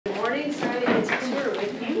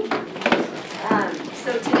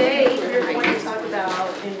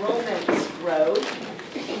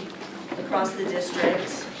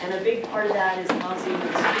district, and a big part of that is housing and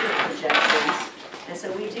student projections. And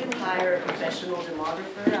so we do hire a professional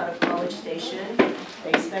demographer out of College Station.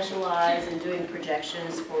 They specialize in doing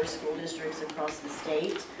projections for school districts across the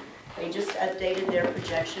state. They just updated their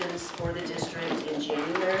projections for the district in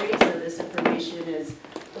January, so this information is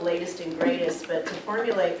the latest and greatest. But to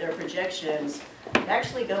formulate their projections, they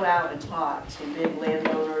actually go out and talk to big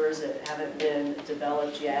landowners that haven't been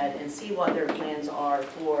developed yet and see what their plans are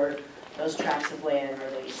for those tracts of land.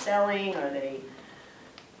 Are they selling? Are they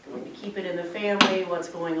going to keep it in the family? What's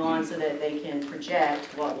going on, so that they can project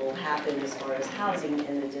what will happen as far as housing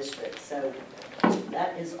in the district. So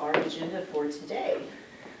that is our agenda for today.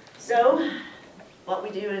 So what we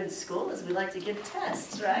do in school is we like to give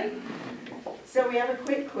tests, right? So we have a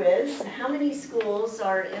quick quiz. How many schools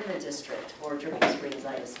are in the district for Dripping Springs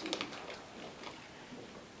ISD?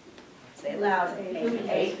 Say it loud.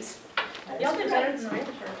 8. Y'all did better than the rest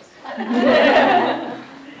of us.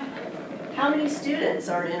 How many students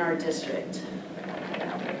are in our district? I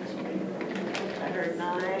heard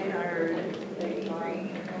 9, I heard 8.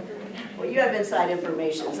 Well, you have inside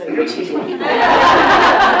information, so you're cheating.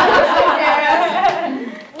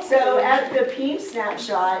 So at the PEAM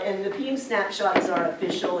snapshot, and the PEAM snapshot is our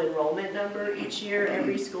official enrollment number each year.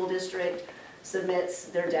 Every school district submits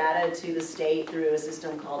their data to the state through a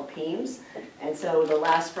system called PEAMS. And so the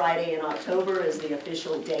last Friday in October is the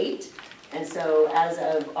official date. And so as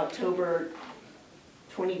of October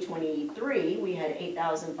 2023, we had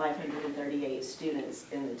 8,538 students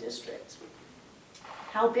in the district.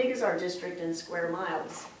 How big is our district in square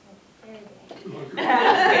miles?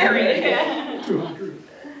 Very. 200.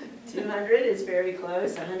 200 is very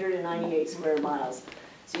close, 198 square miles.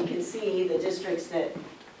 So you can see the districts that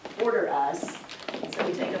border us, so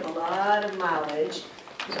we take up a lot of mileage,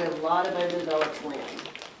 we have a lot of undeveloped land.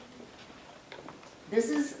 This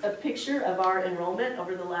is a picture of our enrollment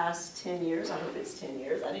over the last 10 years. I hope it's 10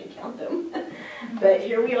 years, I didn't count them. But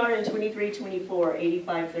here we are in 23-24,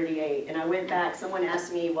 85-38. And I went back, someone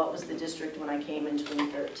asked me what was the district when I came in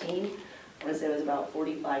 2013. I want to say it was about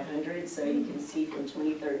 4,500. So you can see from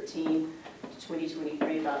 2013 to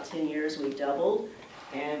 2023, about 10 years, we doubled.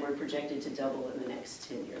 And we're projected to double in the next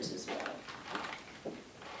 10 years as well.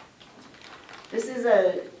 This is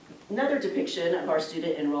another depiction of our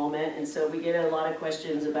student enrollment, and so we get a lot of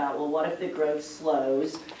questions about, well, what if the growth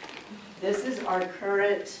slows? This is our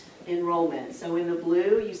current enrollment. So in the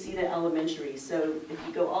blue, you see the elementary. So if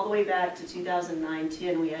you go all the way back to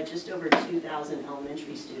 2009-10, we had just over 2,000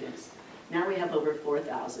 elementary students. Now we have over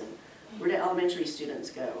 4,000. Where do elementary students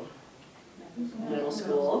go? Middle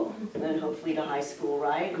school, and then hopefully to high school,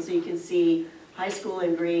 right? And so you can see high school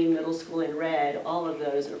in green, middle school in red, all of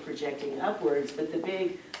those are projecting upwards. But the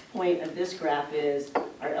big point of this graph is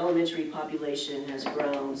our elementary population has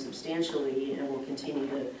grown substantially and will continue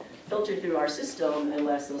to filter through our system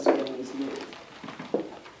unless those families move.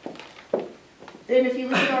 Then if you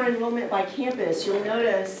look at our enrollment by campus, you'll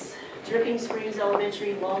notice Dripping Springs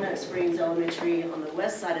Elementary, Walnut Springs Elementary on the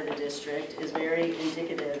west side of the district is very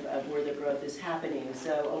indicative of where the growth is happening.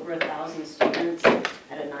 So over 1,000 students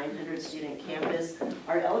at a 900 student campus.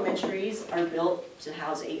 Our elementaries are built to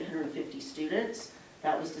house 850 students.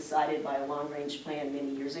 That was decided by a long-range plan many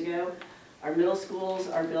years ago. Our middle schools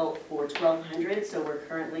are built for 1,200, so we're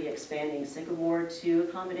currently expanding Sycamore to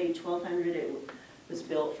accommodate 1,200. It was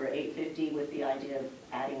built for 850 with the idea of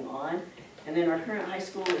adding on. And then our current high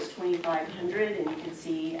school is 2,500, and you can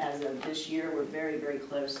see as of this year, we're very, very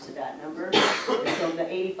close to that number. So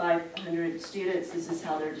the 8,500 students, this is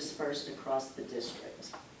how they're dispersed across the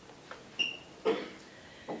district.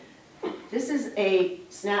 This is a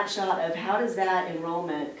snapshot of how does that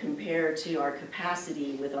enrollment compare to our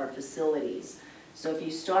capacity with our facilities. So if you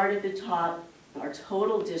start at the top, our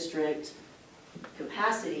total district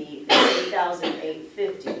capacity is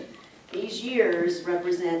 8,850. These years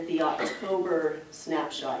represent the October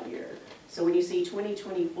snapshot year. So when you see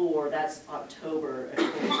 2024, that's October of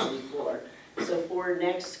 2024. So for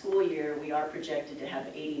next school year, we are projected to have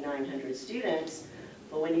 8,900 students.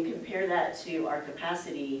 But when you compare that to our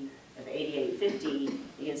capacity of 8,850,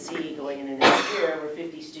 you can see going into next year, we're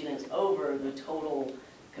 50 students over the total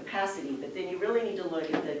capacity. But then you really need to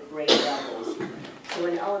look at the grade levels. So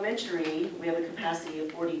in elementary, we have a capacity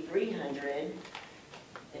of 4,300.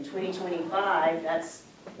 In 2025, that's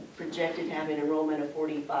projected to have an enrollment of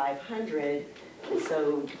 4,500. And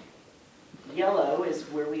so yellow is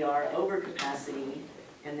where we are over capacity,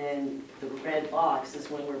 and then the red box is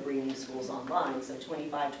when we're bringing schools online. So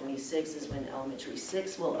 25, 26 is when elementary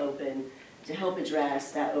 6 will open to help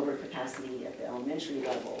address that overcapacity at the elementary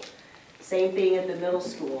level. Same thing at the middle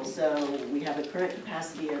school. So we have a current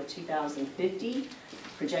capacity of 2,050,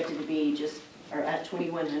 projected to be at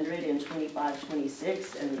 2,100 in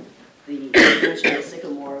 25-26, and the expansion of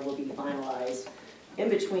Sycamore will be finalized in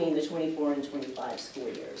between the 24 and 25 school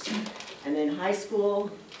years. And then high school,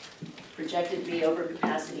 projected to be over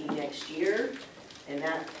capacity next year, and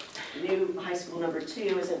that new high school number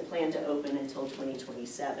 2 isn't planned to open until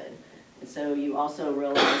 2027. And so you also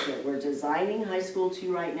realize that we're designing high school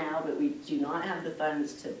 2 right now, but we do not have the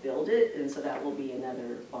funds to build it, and so that will be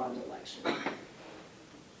another bond election.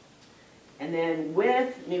 And then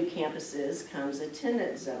with new campuses comes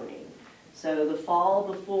attendance zoning. So the fall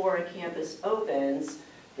before a campus opens,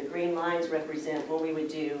 the green lines represent when we would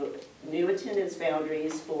do new attendance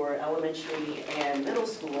boundaries for elementary and middle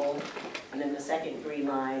school, and then the second green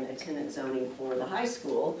line, attendance zoning for the high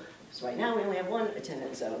school. So right now we only have one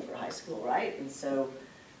attendance zone for high school, right? And so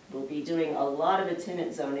we'll be doing a lot of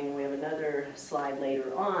attendance zoning. We have another slide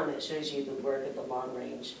later on that shows you the work of the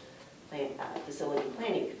long-range facility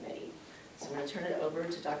planning committee. So I'm going to turn it over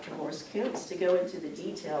to Dr. Morris Kuntz to go into the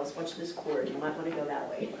details. Watch this cord. You might want to go that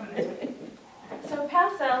way. So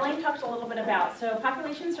PASA, Elaine talked a little bit about, so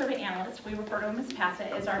Population Survey Analysts, we refer to them as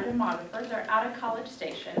PASA, is our demographers. They're out of College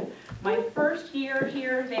Station. My first year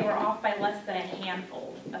here, they were off by less than a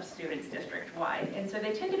handful of students district-wide, and so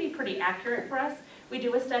they tend to be pretty accurate for us. We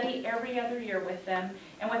do a study every other year with them,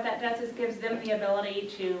 and what that does is gives them the ability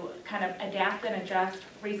to kind of adapt and adjust.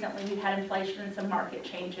 Recently, we've had inflation and some market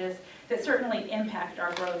changes that certainly impact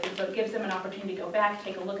our growth, and so it gives them an opportunity to go back,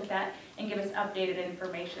 take a look at that, and give us updated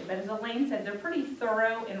information. But as Elaine said, they're pretty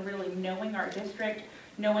thorough in really knowing our district,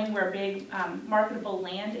 knowing where big marketable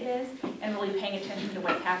land is, and really paying attention to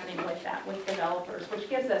what's happening with that, with developers, which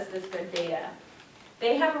gives us this good data.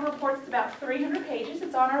 They have a report that's about 300 pages.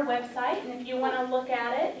 It's on our website, and if you want to look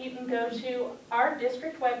at it, you can go to our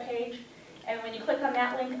district webpage, and when you click on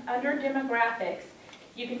that link under demographics,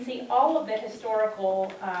 you can see all of the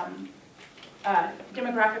historical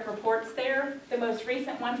demographic reports there. The most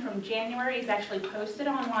recent one from January is actually posted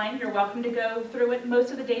online. You're welcome to go through it.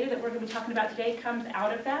 Most of the data that we're going to be talking about today comes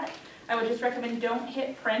out of that. I would just recommend don't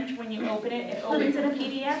hit print when you open it. It opens in a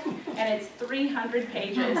PDF, and it's 300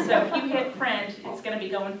 pages. So if you hit print, it's going to be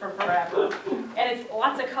going for forever. And it's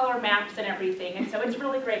lots of color maps and everything, and so it's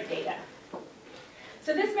really great data.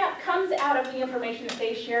 So this map comes out of the information that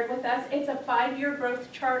they shared with us. It's a 5-year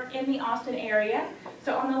growth chart in the Austin area.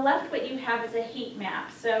 So on the left, what you have is a heat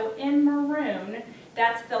map. So in maroon,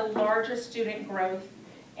 that's the largest student growth.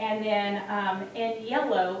 And then in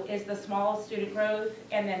yellow is the smallest student growth.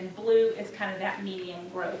 And then blue is kind of that median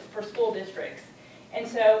growth for school districts. And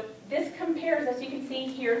so this compares us, you can see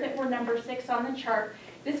here that we're number 6 on the chart.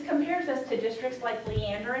 This compares us to districts like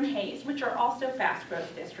Leander and Hayes, which are also fast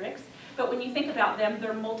growth districts. But when you think about them,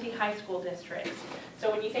 they're multi-high school districts.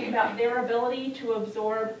 So when you think about their ability to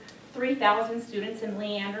absorb 3,000 students in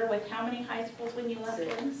Leander with how many high schools when you left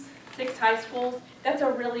them? 6 high schools. That's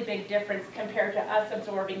a really big difference compared to us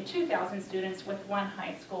absorbing 2,000 students with 1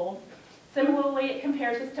 high school. Similarly, it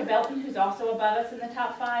compares us to Belton, who's also above us in the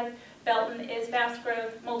top 5. Belton is fast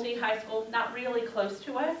growth, multi-high school, not really close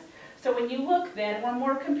to us. So when you look then, we're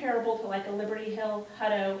more comparable to like a Liberty Hill,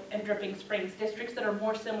 Hutto, and Dripping Springs, districts that are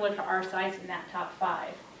more similar to our size in that top 5.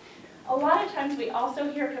 A lot of times we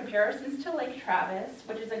also hear comparisons to Lake Travis,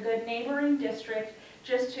 which is a good neighboring district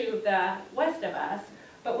just to the west of us.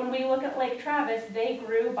 But when we look at Lake Travis, they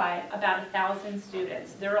grew by about 1,000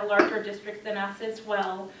 students. They're a larger district than us as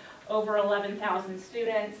well, over 11,000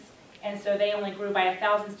 students. And so they only grew by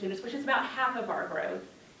 1,000 students, which is about half of our growth.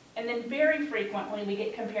 And then very frequently we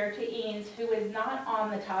get compared to Eanes, who is not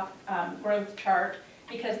on the top growth chart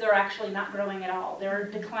because they're actually not growing at all.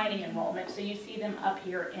 They're declining enrollment, so you see them up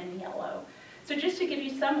here in yellow. So just to give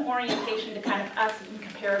you some orientation to kind of us in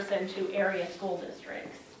comparison to area school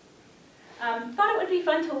districts. Thought it would be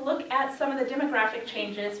fun to look at some of the demographic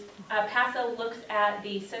changes. PASA looks at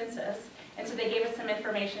the census, and so they gave us some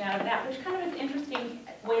information out of that, which kind of is an interesting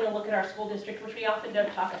way to look at our school district, which we often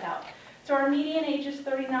don't talk about. So our median age is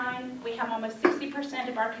 39. We have almost 60%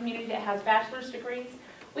 of our community that has bachelor's degrees.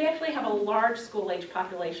 We actually have a large school-age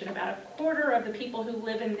population. About 1/4 of the people who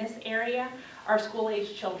live in this area are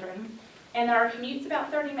school-age children. And our commute's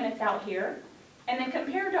about 30 minutes out here. And then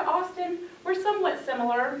compared to Austin, we're somewhat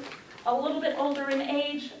similar. A little bit older in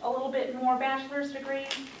age, a little bit more bachelor's degrees,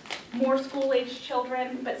 more school-age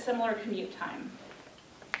children, but similar commute time.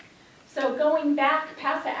 So going back,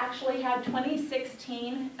 PASA actually had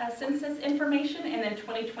 2016 census information and then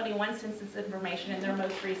 2021 census information in their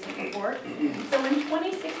most recent report. So in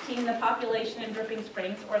 2016, the population in Dripping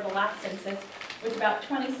Springs, or the last census, was about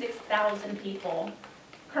 26,000 people.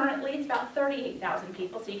 Currently, it's about 38,000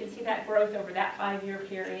 people, so you can see that growth over that 5-year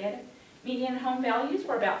period. Median home values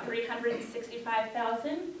were about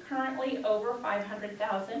 365,000, currently over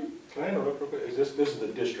 500,000. Can I interrupt real quick? This is the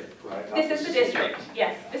district, right? Not This is the district,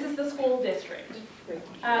 yes. This is the school district.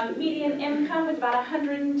 Median income was about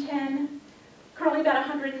 110, currently about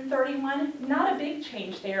 131. Not a big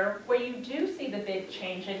change there. Where you do see the big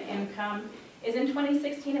change in income is in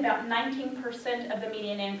 2016, about 19% of the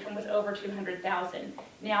median income was over 200,000.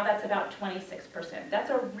 Now that's about 26%.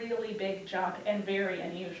 That's a really big jump and very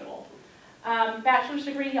unusual. Bachelor's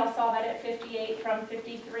degree, y'all saw that at 58 from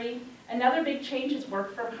 53. Another big change is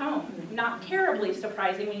work from home. Not terribly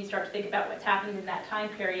surprising when you start to think about what's happened in that time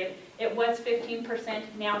period. It was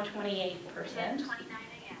 15%, now 28%.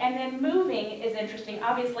 And then moving is interesting.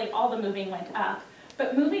 Obviously, all the moving went up.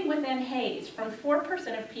 But moving within Hayes, from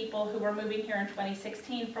 4% of people who were moving here in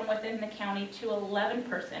 2016 from within the county to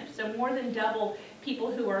 11%. So more than double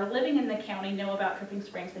people who are living in the county know about Dripping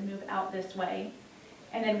Springs and move out this way.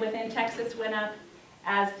 And then within Texas went up,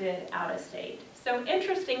 as did out of state. So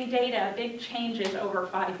interesting data, big changes over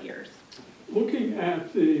 5 years. Looking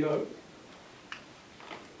at the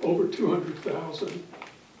over 200,000,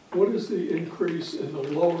 what is the increase in the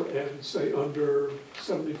lower end, say under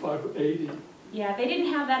 75 or 80? Yeah, they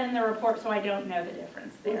didn't have that in their report, so I don't know the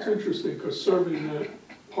difference there. It's interesting because serving that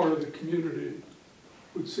part of the community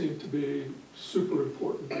would seem to be super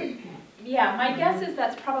important. Yeah, my guess is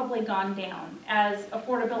that's probably gone down. As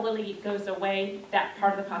affordability goes away, that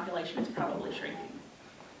part of the population is probably shrinking.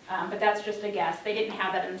 But that's just a guess. They didn't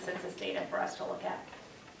have that in the census data for us to look at.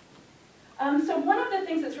 So one of the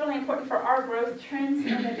things that's really important for our growth trends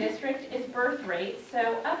in the district is birth rate.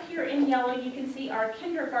 So up here in yellow, you can see our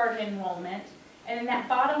kindergarten enrollment. And in that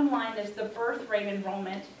bottom line is the birth rate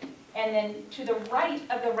enrollment. And then to the right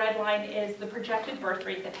of the red line is the projected birth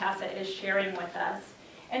rate that TASA is sharing with us.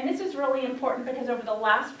 And this is really important because over the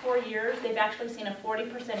last 4 years, they've actually seen a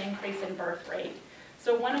 40% increase in birth rate.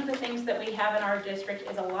 So one of the things that we have in our district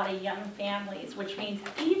is a lot of young families, which means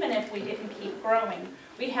even if we didn't keep growing,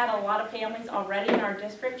 we had a lot of families already in our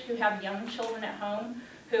district who have young children at home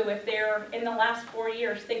who, if they're in the last 4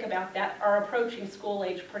 years, think about that, are approaching school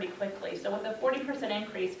age pretty quickly. So with a 40%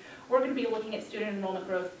 increase, we're going to be looking at student enrollment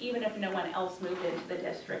growth even if no one else moved into the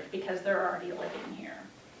district because they're already living here.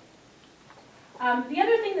 The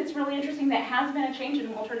other thing that's really interesting that has been a change,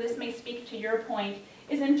 and Walter, this may speak to your point,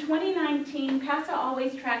 is in 2019, PASA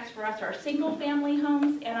always tracks for us our single-family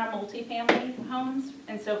homes and our multifamily homes,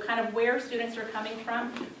 and so kind of where students are coming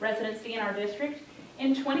from, residency in our district.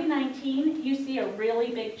 In 2019, you see a really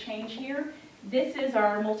big change here. This is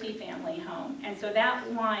our multifamily home, and so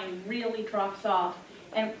that line really drops off,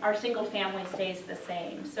 and our single family stays the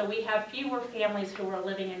same. So we have fewer families who are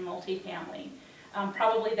living in multifamily.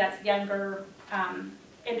 Probably that's younger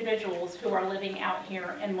individuals who are living out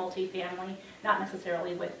here in multifamily, not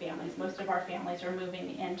necessarily with families. Most of our families are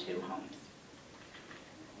moving into homes.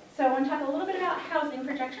 So I want to talk a little bit about housing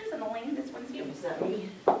projections, and Elaine, this one's you. Is that me?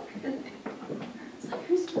 It's like,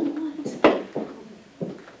 who's doing what?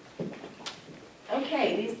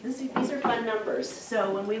 Okay, these are fun numbers.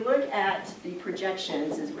 So when we look at the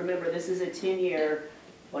projections, remember this is a 10-year,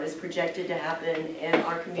 what is projected to happen in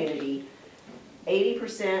our community.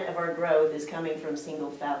 80% of our growth is coming from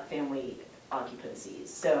single-family occupancies.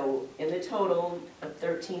 So in the total of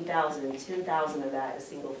 13,000, 10,000 of that is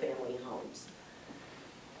single-family homes.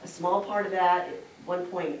 A small part of that,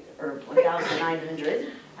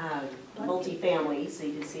 1,900 multifamily. So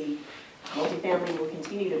you can see multifamily will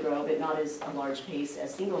continue to grow, but not as a large pace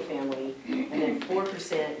as single-family. And then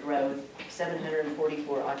 4% growth,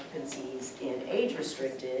 744 occupancies in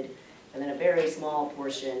age-restricted, and then a very small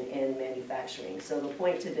portion in manufacturing. So the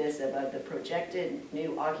point to this of the projected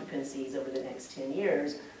new occupancies over the next 10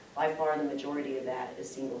 years, by far the majority of that is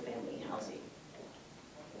single-family housing.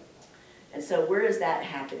 And so where is that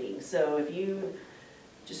happening? So if you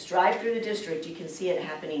just drive through the district, you can see it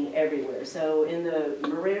happening everywhere. So in the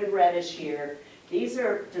maroon reddish here, these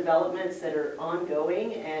are developments that are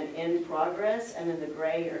ongoing and in progress, and then the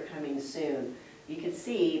gray are coming soon. You can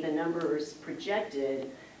see the numbers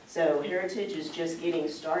projected. So Heritage is just getting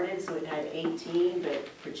started, so it had 18, but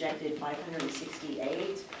projected 568.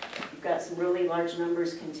 You've got some really large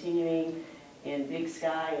numbers continuing in Big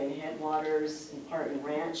Sky and Headwaters and Parton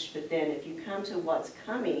Ranch. But then if you come to what's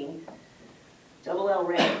coming, Double L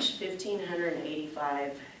Ranch,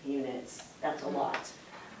 1,585 units. That's a lot.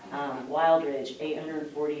 Wild Ridge,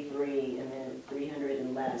 843, and then 300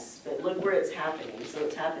 and less. But look where it's happening. So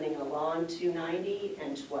it's happening along 290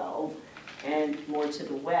 and 12. And more to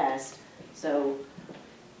the west. So,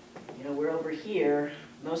 you know, we're over here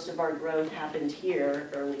most of our growth happened here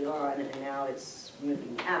early on, and now it's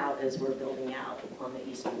moving out as we're building out on the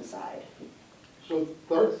eastern side. So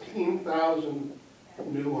 13,000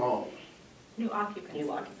 new homes. New occupants. New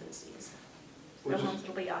occupancies. The Which is- homes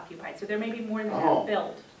will be occupied, so there may be more than Oh. that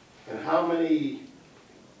built. And how many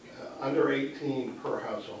under 18 per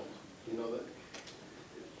household? You know that?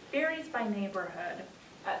 Varies by neighborhood.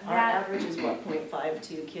 Our average is what,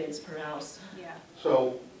 0.52 kids per house? Yeah.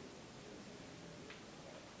 So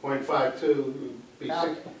 0.52 would be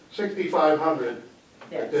About- 6,500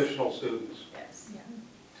 Yes. additional students. Yes.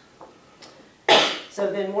 Yeah.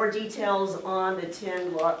 So then more details on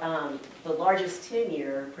the largest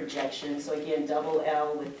 10-year projection. So again, Double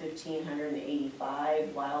L with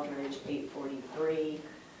 1,585, Wild Ridge 843,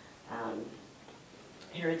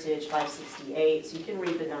 Heritage 568. So you can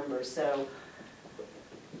read the numbers. So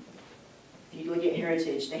if you look at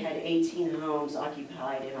Heritage, they had 18 homes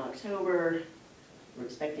occupied in October. We're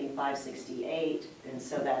expecting 568, and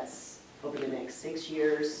so that's over the next 6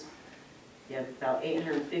 years. You have about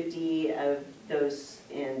 850 of those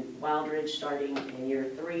in Wild Ridge starting in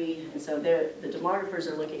year 3. And so the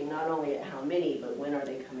demographers are looking not only at how many, but when are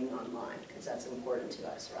they coming online, because that's important to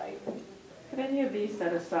us, right? Could any of these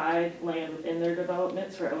set aside land within their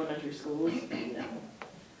developments for elementary schools? No.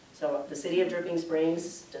 So the city of Dripping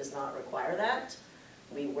Springs does not require that.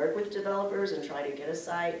 We work with developers and try to get a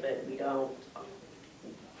site, but we don't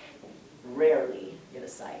rarely get a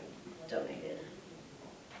site donated.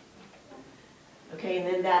 Okay, and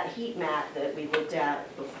then that heat map that we looked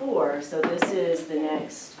at before, so this is the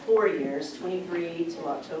next 4 years, 23 to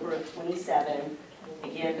October of 27.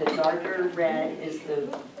 Again, the darker red is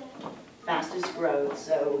the fastest growth,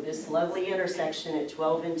 so this lovely intersection at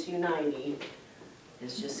 12 and 290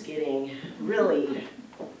 is just getting really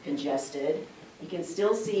congested. You can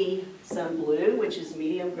still see some blue, which is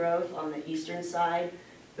medium growth on the eastern side,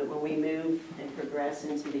 but when we move and progress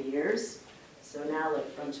into the years, so now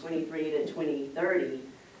look, from 23 to 2030,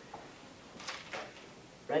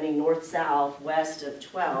 running north-south west of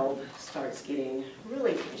 12 starts getting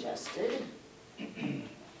really congested. And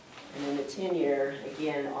then the 10-year,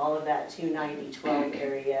 again, all of that 290-12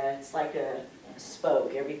 area, it's like a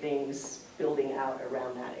spoke. Everything's building out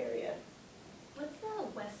around that area. What's the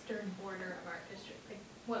western border of our district? Like,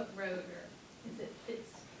 what road or is it,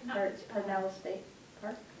 it's not. It's Pernell State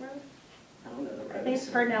Park Road? I don't know the roads. I think it's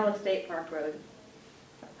Pernell State Park Road,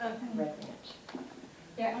 Okay. Red Ranch.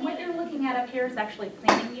 Yeah, and what you're looking at up here is actually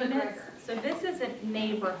planning units. McGregor. So this isn't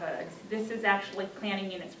neighborhoods, this is actually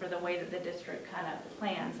planning units for the way that the district kind of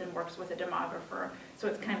plans and works with a demographer. So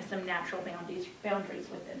it's kind of some natural boundaries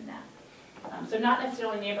within that. So not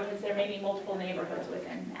necessarily neighborhoods, there may be multiple neighborhoods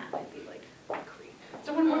within that, might be like Creek.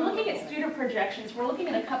 So when we're looking at student projections, we're looking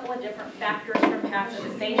at a couple of different factors from PASA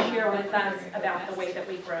that they share with us about the way that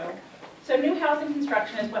we grow. So new housing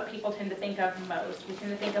construction is what people tend to think of most. We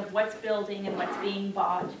tend to think of what's building and what's being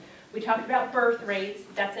bought. We talked about birth rates.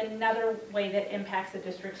 That's another way that impacts the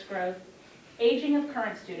district's growth. Aging of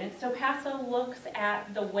current students. So PASA looks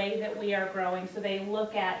at the way that we are growing. So they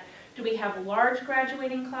look at, do we have large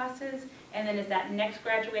graduating classes? And then is that next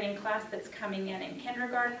graduating class that's coming in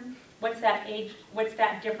kindergarten? What's that age, what's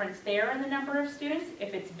that difference there in the number of students?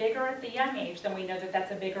 If it's bigger at the young age, then we know that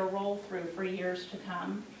that's a bigger roll through for years to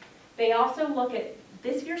come. They also look at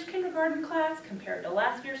this year's kindergarten class compared to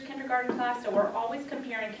last year's kindergarten class, so we're always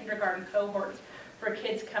comparing kindergarten cohorts for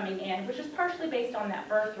kids coming in, which is partially based on that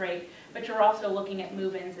birth rate, but you're also looking at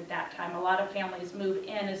move-ins at that time. A lot of families move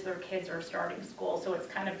in as their kids are starting school, so it's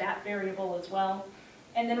kind of that variable as well.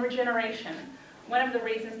 And then regeneration. One of the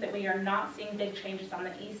reasons that we are not seeing big changes on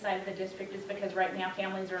the east side of the district is because right now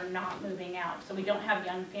families are not moving out. So we don't have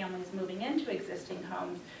young families moving into existing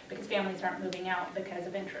homes because families aren't moving out because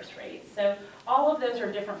of interest rates. So all of those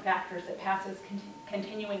are different factors that PASA is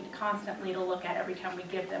continuing constantly to look at every time we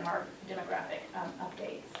give them our demographic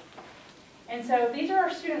updates. And so these are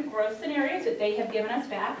our student growth scenarios that they have given us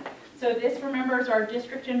back. So this, remember, is our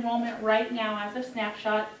district enrollment right now as of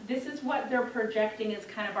snapshot. This is what they're projecting as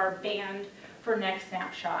kind of our band for next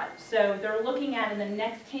snapshot. So they're looking at in the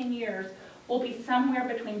next 10 years, will be somewhere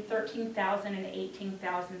between 13,000 and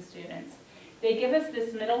 18,000 students. They give us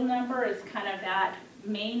this middle number as kind of that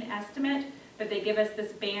main estimate, but they give us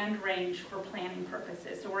this band range for planning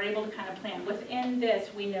purposes. So we're able to kind of plan. Within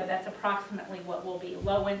this, we know that's approximately what will be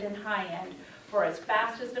low end and high end for as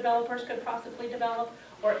fast as developers could possibly develop,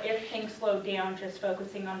 or if things slow down, just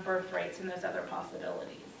focusing on birth rates and those other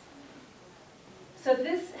possibilities. So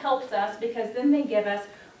this helps us because then they give us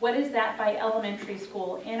what is that by elementary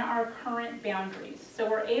school in our current boundaries. So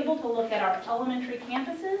we're able to look at our elementary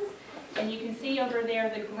campuses And you can see over there,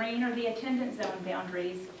 the green are the attendance zone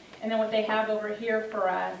boundaries. And then what they have over here for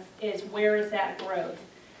us is where is that growth.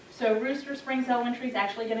 So Rooster Springs Elementary is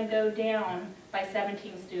actually going to go down by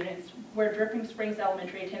 17 students, where Dripping Springs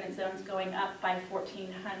Elementary attendance zone is going up by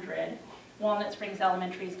 1,400. Walnut Springs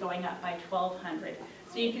Elementary is going up by 1,200.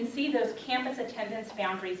 So you can see those campus attendance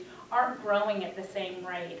boundaries aren't growing at the same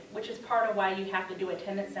rate, which is part of why you have to do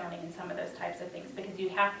attendance zoning and some of those types of things, because you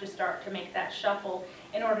have to start to make that shuffle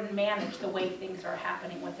in order to manage the way things are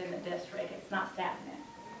happening within the district. It's not stagnant.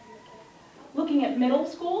 Looking at middle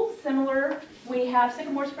school, similar, we have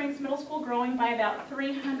Sycamore Springs Middle School growing by about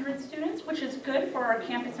 300 students, which is good for our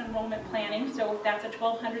campus enrollment planning. So if that's a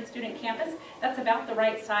 1,200 student campus, that's about the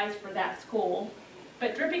right size for that school.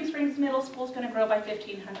 But Dripping Springs Middle School is going to grow by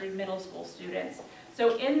 1,500 middle school students.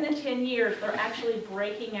 So in the 10 years, they're actually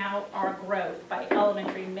breaking out our growth by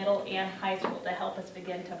elementary, middle, and high school to help us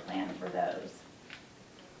begin to plan for those.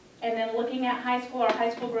 And then looking at high school, our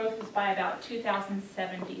high school growth is by about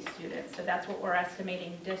 2,070 students. So that's what we're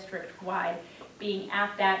estimating district-wide, being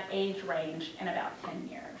at that age range in about 10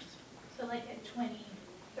 years. So like at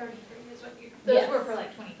 2033 is what you're, Yes. those were for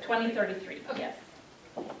like 2033. 2033, yes.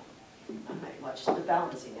 I might watch the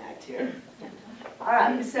balancing act here. All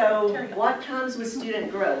right, so what comes with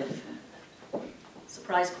student growth?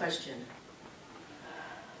 Surprise question.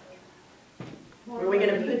 Where are we going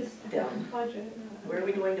to put them? Where are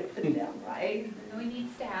we going to put them, right? We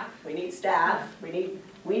need staff. We need staff, we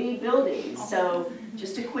need buildings. So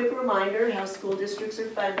just a quick reminder how school districts are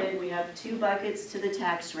funded. We have two buckets to the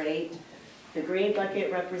tax rate. The green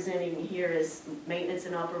bucket representing here is maintenance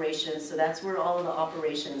and operations, so that's where all of the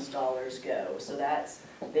operations dollars go. So that's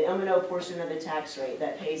the M&O portion of the tax rate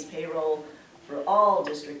that pays payroll for all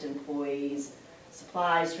district employees,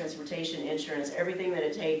 supplies, transportation, insurance, everything that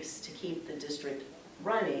it takes to keep the district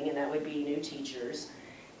running, and that would be new teachers.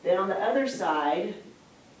 Then on the other side,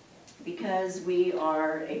 because we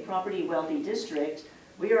are a property wealthy district,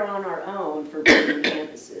 we are on our own for building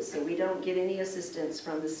campuses, so we don't get any assistance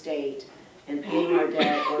from the state in paying our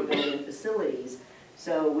debt or building facilities.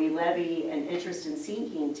 So we levy an interest in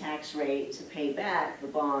sinking tax rate to pay back the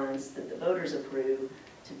bonds that the voters approve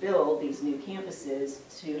to build these new campuses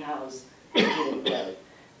to house student growth.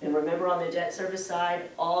 And remember, on the debt service side,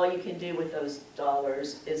 all you can do with those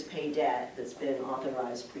dollars is pay debt that's been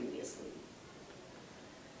authorized previously.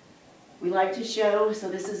 We like to show, so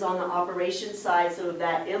this is on the operations side, so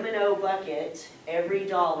that M&O bucket, every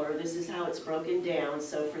dollar, this is how it's broken down.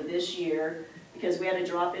 So for this year, because we had a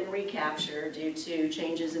drop in recapture due to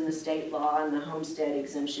changes in the state law and the homestead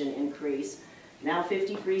exemption increase, now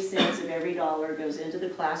 53 cents of every dollar goes into the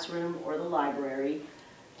classroom or the library.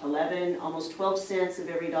 11, almost 12 cents of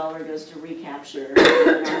every dollar goes to recapture.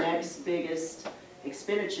 And our next biggest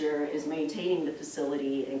expenditure is maintaining the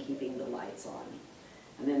facility and keeping the lights on.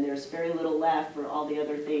 And then there's very little left for all the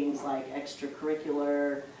other things like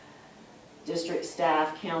extracurricular, district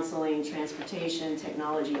staff, counseling, transportation,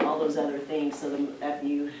 technology, all those other things. So if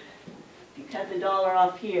you cut the dollar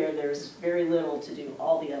off here, there's very little to do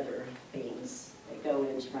all the other things that go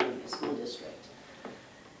into running a school district.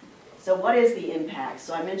 So what is the impact?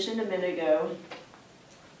 So I mentioned a minute ago,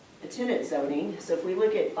 attendance zoning. So if we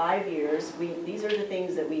look at 5 years, these are the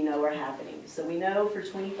things that we know are happening. So we know for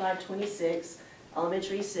 25-26,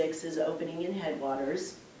 Elementary 6 is opening in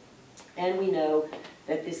Headwaters, and we know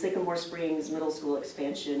that the Sycamore Springs Middle School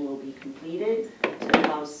expansion will be completed to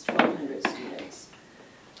house 1,200 students.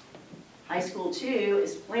 High School 2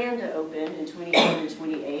 is planned to open in 27 and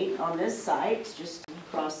 28 on this site, just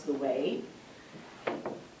across the way.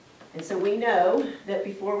 And so we know that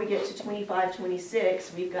before we get to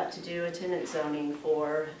 25-26, we've got to do attendance zoning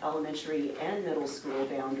for elementary and middle school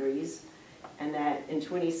boundaries, and that in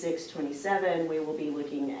 26-27, we will be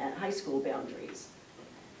looking at high school boundaries.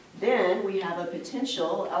 Then we have a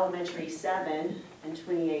potential elementary 7 in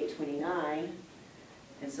 28-29,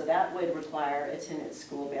 and so that would require attendance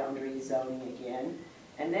school boundary zoning again.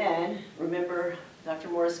 And then, remember, Dr.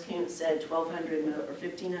 Morris-Kent said 1,200 or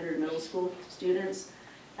 1,500 middle school students.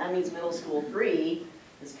 That means middle school 3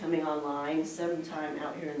 is coming online sometime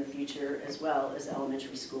out here in the future, as well as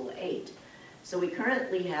elementary school 8. So we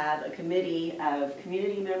currently have a committee of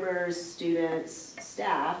community members, students,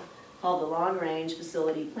 staff, called the Long Range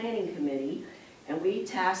Facility Planning Committee, and we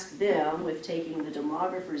tasked them with taking the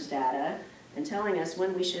demographers' data and telling us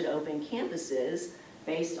when we should open campuses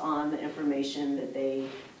based on the information that they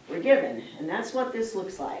were given. And that's what this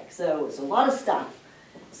looks like. So it's a lot of stuff.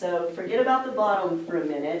 So forget about the bottom for a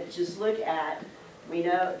minute. Just look at, we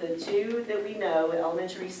know the two that we know,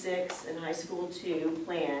 elementary 6 and high school 2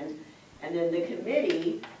 planned, and then the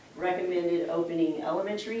committee recommended opening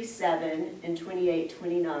elementary 7 in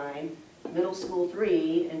 28-29, middle school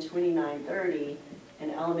 3 in 29-30,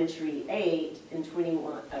 and elementary 8 in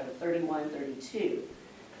 31-32.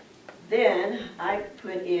 Then I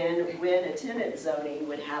put in when attendance zoning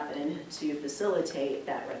would happen to facilitate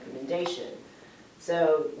that recommendation.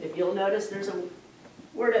 So if you'll notice, there's a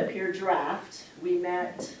word up here, draft. We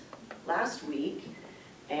met last week,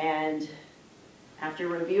 and after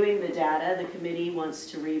reviewing the data, the committee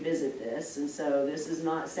wants to revisit this, and so this is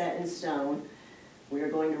not set in stone. We are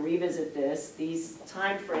going to revisit this. These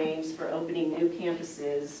timeframes for opening new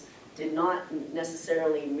campuses did not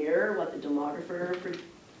necessarily mirror what the demographer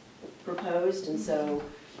proposed, and so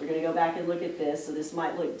we're going to go back and look at this. So this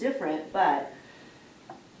might look different, but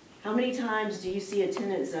how many times do you see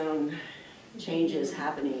attendance zone changes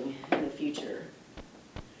happening in the future?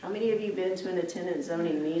 How many of you been to an attendance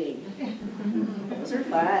zoning meeting? Those are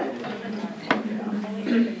fun.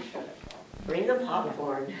 Bring the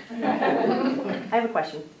popcorn. I have a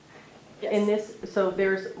question. In this, so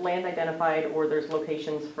there's land identified or there's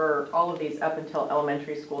locations for all of these up until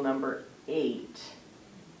elementary school number 8.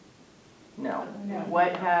 No.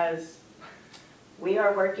 What has, We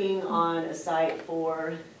are working on a site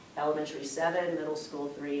for elementary 7, middle school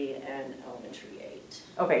 3, and elementary 8.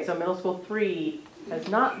 okay, so middle school 3 has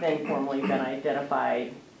not been formally been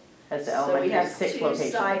identified as the elementary 6 So we have 2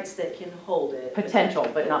 location. sites that can hold it. Potential,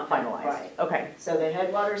 but not finalized. Right. Okay. So the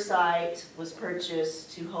Headwater site was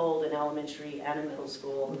purchased to hold an elementary and a middle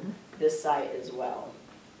school. This site as well,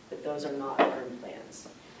 but those are not firm plans.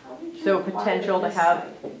 So potential to have,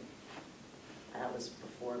 That was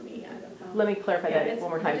before me, I don't know. let me clarify Yeah, that it's- one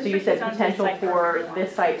more time. the So you district said is on this potential site for for everyone.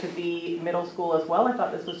 this site to be middle school as well? I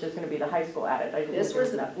thought this was just going to be the high school added. I didn't This think there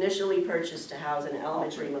was enough. initially purchased to house an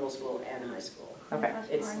elementary, middle school, and high school. Okay,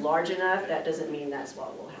 It's large enough, that doesn't mean that's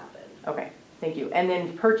what will happen. okay, thank you. And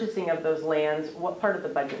then purchasing of those lands, what part of the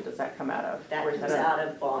budget does that come out of? That Or is comes out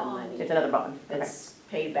of bond money. It's another bond? Okay, It's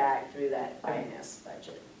paid back through that Okay. INS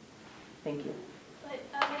budget. thank you. But,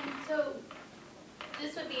 so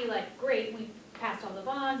this would be like, great, we passed all the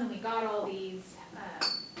bonds and we got all these,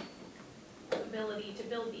 ability to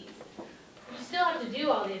build these. You still have to do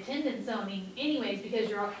all the attendance zoning anyways, because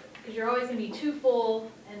you're always gonna be too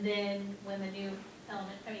full, and then when the new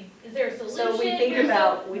element, I mean, is there a solution? So we think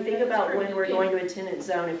about when we're Yeah. going to attendance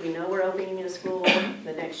zone, if we know we're opening a school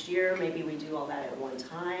the next year, maybe we do all that at one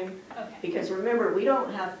time. Okay, Because remember, we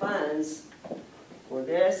don't have funds for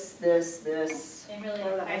this, and really,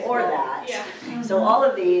 or that. yeah, So all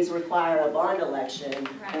of these require a bond election, and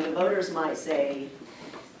the Right. voters might say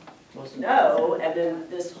no, and then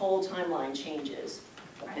this whole timeline changes.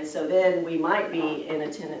 And so then we might be in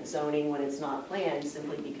attendance zoning when it's not planned,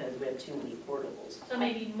 simply because we have too many portables. so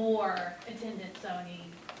maybe more attendance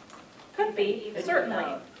zoning. Could be, certainly,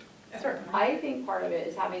 certainly. I think part of it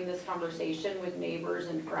is having this conversation with neighbors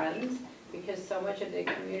and friends, because so much of the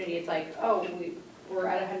community, it's like, oh, we're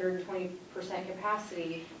at 120%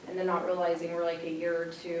 capacity, and then not realizing we're like a year or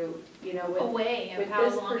two, you know, Away of with how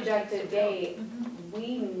this long it takes projected to build. date,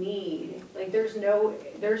 we need, like, there's no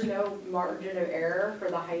margin of error for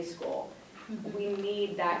the high school. We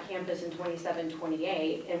need that campus in 27,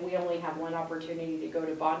 28, and we only have one opportunity to go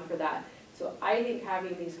to bond for that. So I think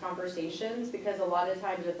having these conversations, because a lot of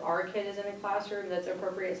times if our kid is in a classroom that's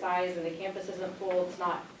appropriate size and the campus isn't full, it's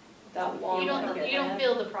not that long. You don't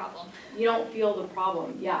feel the problem, You don't feel the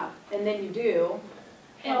problem, yeah, and then you do.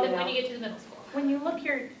 and then when you get to the middle school. When you look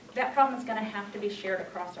here, that problem is gonna have to be shared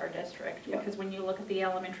across our district, Yep. because when you look at the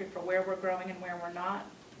elementary for where we're growing and where we're not,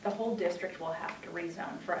 the whole district will have to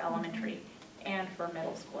rezone for elementary and for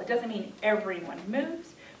middle school. It doesn't mean everyone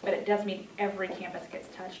moves, but it does mean every campus gets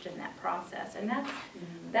touched in that process, and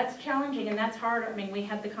that's challenging and that's hard. I mean, we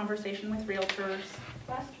had the conversation with realtors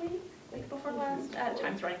last week before last,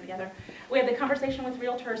 time's running together. We had the conversation with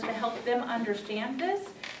realtors to help them understand this,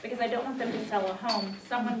 because I don't want them to sell a home.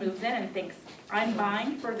 Someone moves in and thinks, I'm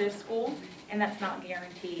buying for this school, and that's not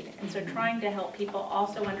guaranteed. And so trying to help people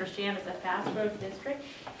also understand, as a fast growth district,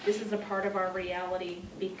 this is a part of our reality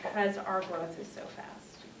because our growth is so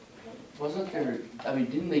fast. Wasn't there, I mean,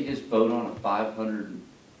 didn't they just vote on a $500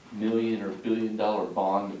 million or billion-dollar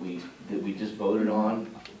bond that we just voted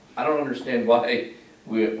on? I don't understand why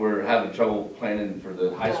we're having trouble planning for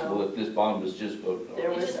the high school if this bond was just voted on. There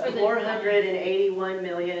was It's just for the- 481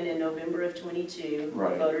 million in November of '22.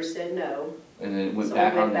 Right. Voters said no. And then it went So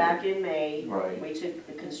back we on. went back in May. Right. We took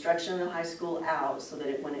the construction of the high school out so that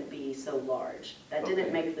it wouldn't be so large. That didn't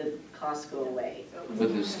Okay. make the cost go away.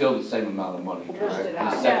 But it's still the same amount of money, Pushed correct? it The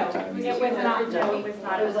out. second time. It was not, no, it was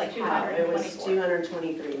not. It was like half. It was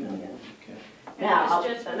 224. 223 million. Okay. Now,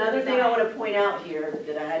 It's just for another the thing I design. want to point out here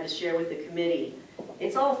that I had to share with the committee,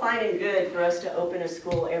 it's all fine and good for us to open a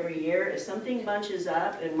school every year. If something bunches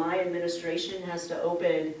up and my administration has to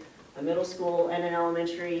open a middle school and an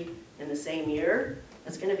elementary in the same year,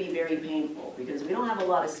 that's going to be very painful because we don't have a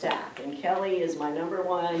lot of staff. And Kelly is my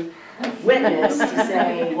 #1 witness to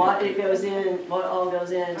say what all goes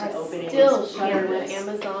into opening Still this share with campus.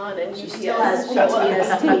 Amazon and She UPS. still has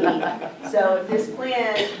PTSD. So if this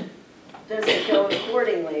plan doesn't go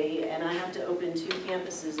accordingly, and I have to open 2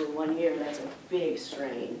 campuses in 1 year, that's a big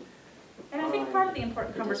strain. And I think part of the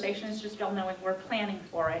important conversation is just y'all knowing we're planning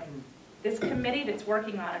for it. This committee that's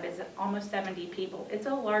working on it is almost 70 people. It's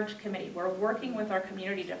a large committee. We're working with our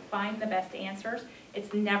community to find the best answers.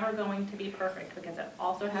 It's never going to be perfect because it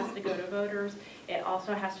also has to go to voters. It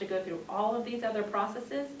also has to go through all of these other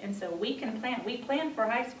processes. And so we can plan. We planned for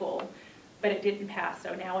high school, but it didn't pass.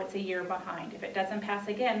 So now it's a year behind. If it doesn't pass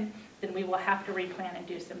again, then we will have to replan and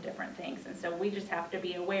do some different things. And so we just have to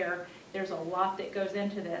be aware there's a lot that goes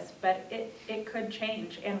into this, but it could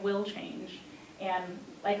change and will change. And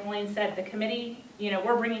like Elaine said, the committee,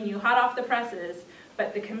 we're bringing you hot off the presses,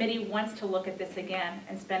 but the committee wants to look at this again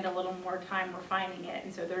and spend a little more time refining it.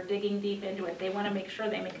 And so they're digging deep into it. They want to make sure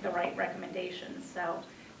they make the right recommendations. So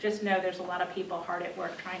just know there's a lot of people hard at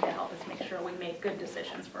work trying to help us make sure we make good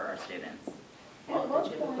decisions for our students. Well,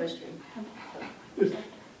 did you have a question?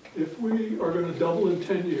 If we are gonna double in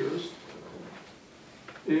 10 years,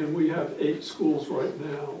 and we have 8 schools right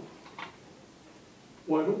now,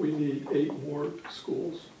 why don't we need 8 more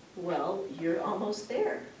schools? Well, you're almost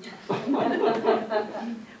there.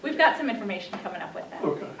 We've got some information coming up with that.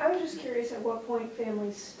 Okay. I was just curious at what point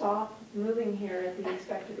families stop moving here at the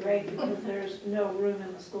expected rate because there's no room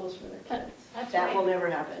in the schools for their kids. That's That will right. never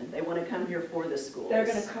happen. They want to come here for the schools. They're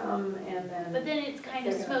gonna come and then. But then it's kind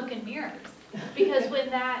of They're gonna- smoke and mirrors. Because when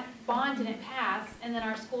that bond didn't pass and then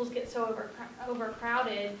our schools get so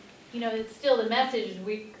overcrowded, it's still the message,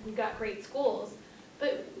 we've got great schools.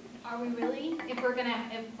 But are we really?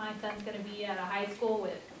 If my son's gonna be at a high school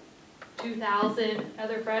with 2,000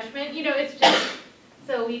 other freshmen, it's just,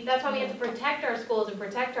 that's why we have to protect our schools and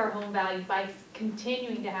protect our home values by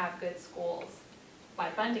continuing to have good schools, by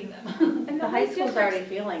funding them. And the high school's already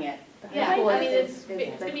feeling it. The high Yeah, school I mean, is-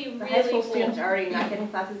 it's gonna be The high really school cool. students are already not getting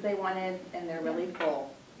classes they wanted, and they're really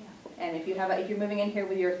full. And if you're moving in here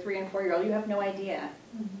with your 3 and 4-year-old, you have no idea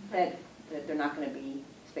that they're not gonna be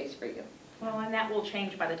space for you. Well, and that will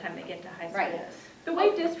change by the time they get to high school. Right. The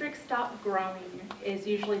way districts stop growing is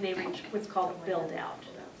usually they reach what's called a build out.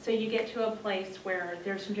 So you get to a place where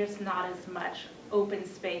there's just not as much open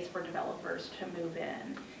space for developers to move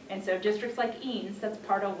in. And so districts like Eanes, that's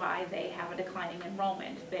part of why they have a declining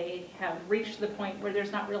enrollment. They have reached the point where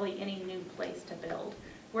there's not really any new place to build.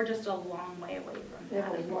 We're just a long way away from They that,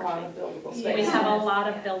 have a lot of buildable We space. have a lot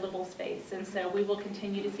of buildable space, and so we will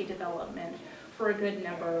continue to see development for a good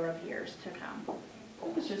number of years to come. I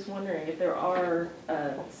was just wondering if there are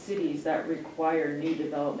cities that require new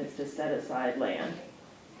developments to set aside land.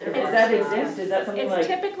 Does that exist? Is that something It's like?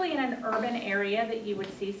 typically in an urban area that you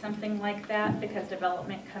would see something like that because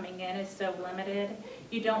development coming in is so limited.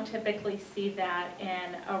 You don't typically see that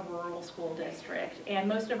in a rural school district. And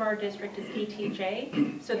most of our district is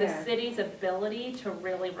ETJ, so the Yeah. city's ability to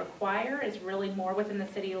really require is really more within the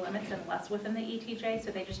city limits and less within the ETJ, so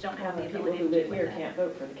they just don't have the People ability who to live do here that. can't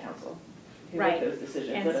vote for the council. Who Right. make those decisions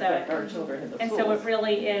And that so- affect our children in the And schools. so it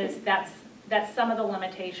really is, that's some of the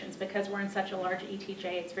limitations, because we're in such a large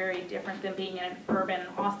ETJ, it's very different than being in an urban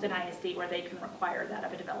Austin ISD where they can require that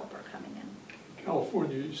of a developer coming in.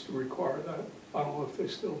 California used to require that. I don't know if they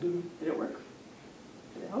still do. Did it work?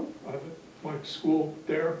 Did it help? I have my school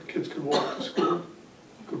there, kids could walk to school,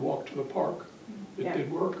 could walk to the park. It Yeah.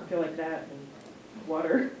 did work. I feel like that and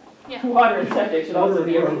water, Yeah. water and septic should also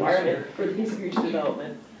be a Water and requirement for these huge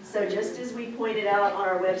developments. So just as we pointed out on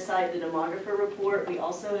our website, the demographer report, we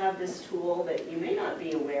also have this tool that you may not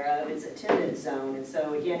be aware of. It's attendance zone. And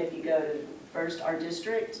so again, if you go to first our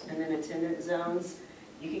district and then attendance zones,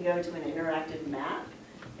 you can go to an interactive map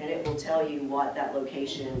and it will tell you what that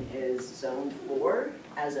location is zoned for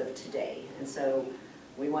as of today. And so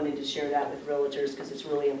we wanted to share that with realtors because it's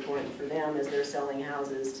really important for them as they're selling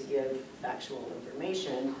houses to give factual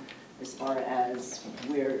information as far as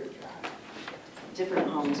where different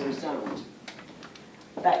homes are zoned.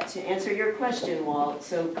 But to answer your question, Walt,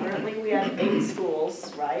 so currently we have 8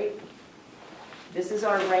 schools, right? This is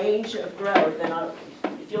our range of growth, and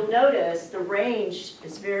if you'll notice, the range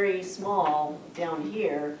is very small down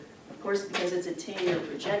here. Of course, because it's a 10-year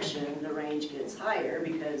projection, the range gets higher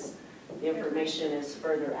because the information is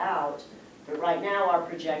further out. But right now, our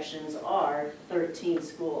projections are 13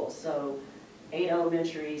 schools. So 8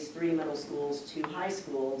 elementaries, 3 middle schools, 2 high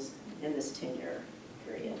schools in this 10-year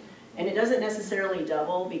period. And it doesn't necessarily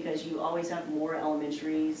double because you always have more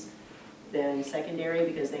elementaries than secondary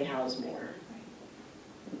because they house more.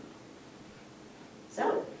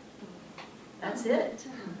 So, that's it.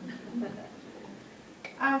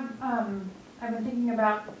 I've been thinking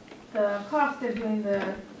about the cost of doing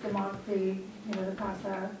the demography, the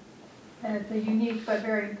CASA, and it's a unique but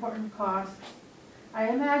very important cost. I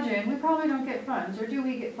imagine we probably don't get funds, or do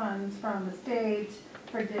we get funds from the state?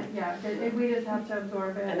 We just have to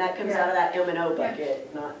absorb it. And that comes out of that M&O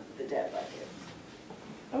bucket, not the debt bucket.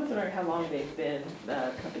 I was wondering how long they've been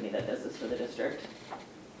the company that does this for the district.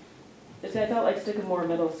 Just, I felt like Sycamore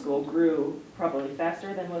Middle School grew probably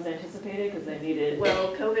faster than was anticipated because they needed.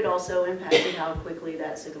 Well, COVID also impacted how quickly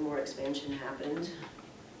that Sycamore expansion happened.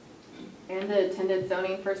 And the attended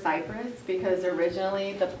zoning for Cypress, because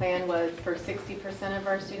originally the plan was for 60% of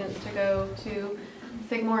our students to go to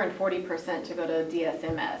Sycamore and 40% to go to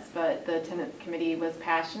DSMS, but the attendance committee was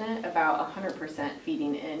passionate about 100%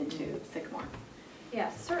 feeding into Sycamore.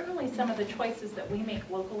 Yes, certainly some of the choices that we make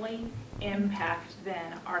locally impact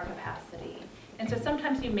then our capacity. And so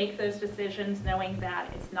sometimes you make those decisions knowing that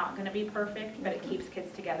it's not going to be perfect, but it keeps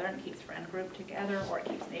kids together and keeps friend group together, or it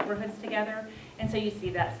keeps neighborhoods together. And so you see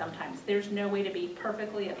that sometimes. There's no way to be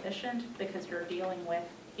perfectly efficient because you're dealing with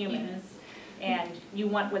humans. And you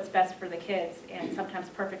want what's best for the kids, and sometimes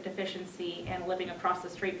perfect efficiency and living across the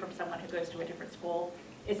street from someone who goes to a different school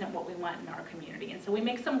isn't what we want in our community. And so we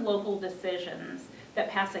make some local decisions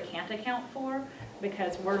that PASA can't account for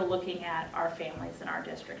because we're looking at our families in our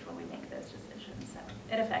district when we make those decisions. So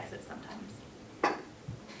it affects it sometimes.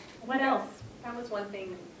 What else? That was one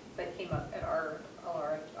thing that came up at our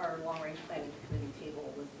long-range planning committee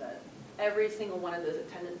table, was that every single one of those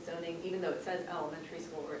attendance zoning, even though it says elementary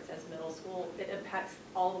school or it says middle school, it impacts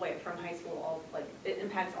all the way from high school, it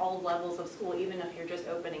impacts all levels of school. Even if you're just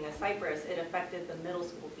opening a Cypress, it affected the middle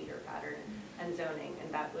school feeder pattern and zoning,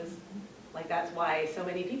 and that was, that's why so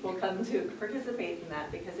many people come to participate in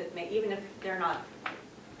that, because it may, even if they're not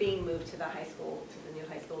being moved to the high school, to the new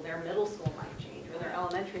high school, their middle school might change, or their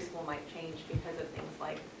elementary school might change because of things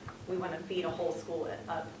like, we want to feed a whole school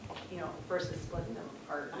up, versus splitting them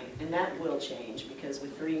apart. And that will change, because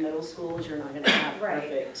with 3 middle schools, you're not going to have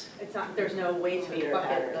perfect. It's not, there's no way to feeder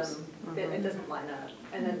bucket patterns. them. It doesn't line up.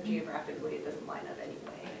 And then geographically, it doesn't line up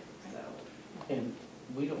anyway, so. And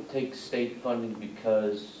we don't take state funding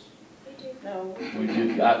because No. we do,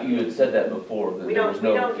 you had said that before, that We there don't, was we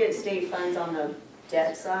no. don't get state funds on the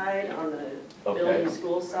debt side, on the Okay. building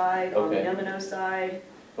school side, on the Okay. M&O side.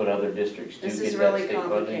 But other districts do This get is that really state funding?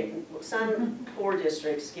 complicated. Some poor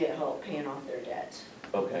districts get help paying off their debt.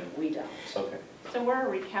 Okay, We don't. okay. So we're a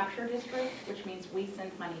recapture district, which means we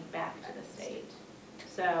send money back to the state.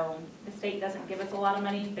 So the state doesn't give us a lot of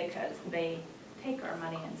money because they take our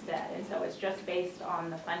money instead. And so it's just based on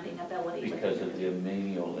the funding ability. Because of the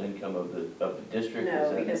annual income of the district? No,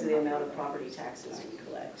 is that- because of the amount of property taxes we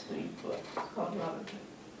collect. that you collect? It's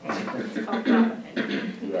called Robin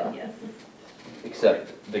Hood. Yeah. Yes.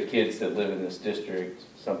 Except the kids that live in this district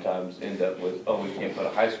sometimes end up with, oh, we can't put a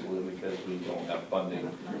high school in because we don't have funding.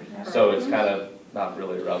 So it's kind of not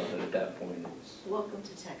really relevant at that point. It's Welcome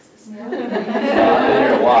to Texas. not been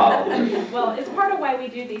here a while. Well, it's part of why we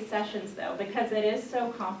do these sessions though, because it is so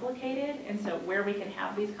complicated. And so where we can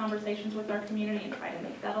have these conversations with our community and try to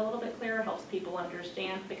make that a little bit clearer helps people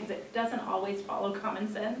understand, because it doesn't always follow common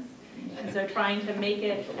sense. And so trying to make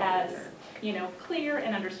it as, clear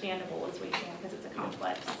and understandable as we can, because it's a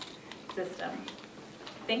complex system.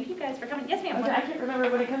 Thank you guys for coming. Yes, ma'am. Okay, I can't remember,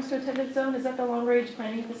 when it comes to attendance zone, is that the long-range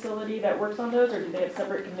planning facility that works on those, or do they have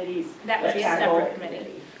separate committees? That would be a tackle- separate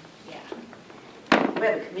committee. Yeah. We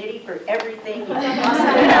have a committee for everything you can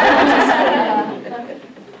possibly imagine.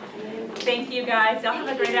 Thank you guys. Y'all have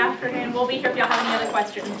a great afternoon. We'll be here if y'all have any other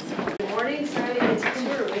questions. Good morning, sorry to get to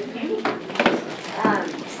tour with you.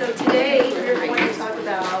 So today, we're going to talk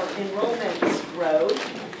about enrollment growth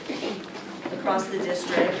across the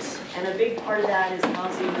district, and a big part of that is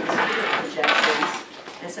housing and student projections.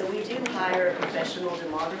 And so we do hire a professional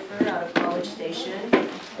demographer out of College Station.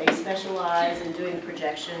 They specialize in doing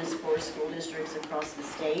projections for school districts across the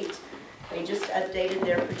state. They just updated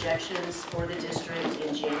their projections for the district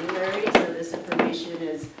in January, so this information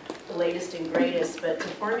is the latest and greatest. But to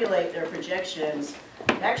formulate their projections,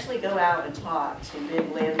 they actually go out and talk to big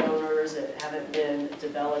landowners that haven't been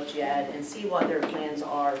developed yet and see what their plans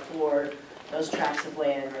are for those tracts of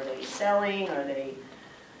land. Are they selling? Are they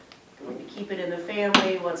going to keep it in the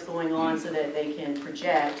family? What's going on, so that they can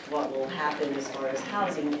project what will happen as far as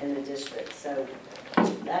housing in the district. So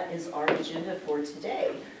that is our agenda for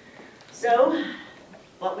today. So,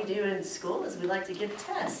 what we do in school is we like to give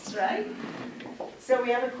tests, right? So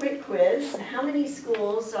we have a quick quiz. How many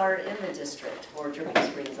schools are in the district for Dripping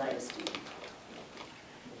Springs ISD?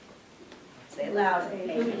 Say it loud.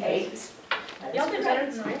 8. Y'all did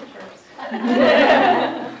better than the real first.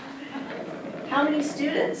 How many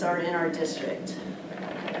students are in our district?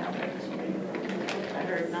 I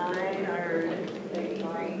heard 9, I heard 3.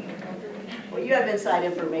 Well, you have inside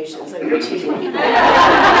information, so you're cheating.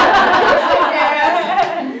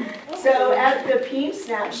 So at the PEAM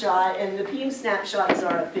snapshot, and the PEAM snapshot is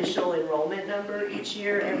our official enrollment number each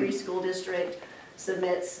year. Every school district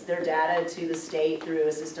submits their data to the state through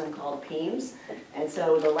a system called PEAMS. And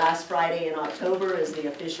so the last Friday in October is the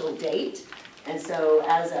official date. And so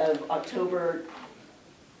as of October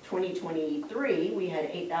 2023, we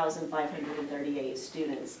had 8,538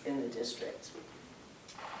 students in the district.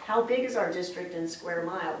 How big is our district in square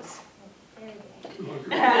miles?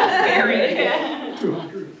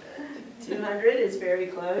 200. 200 is very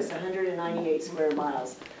close, 198 square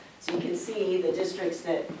miles. So you can see the districts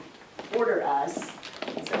that border us.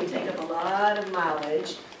 So we take up a lot of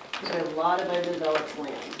mileage, we have a lot of undeveloped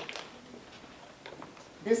land.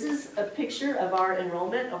 This is a picture of our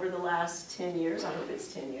enrollment over the last 10 years. I hope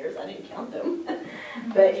it's 10 years, I didn't count them.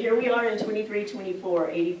 But here we are in 23-24,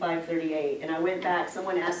 85-38. And I went back,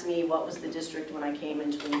 someone asked me what was the district when I came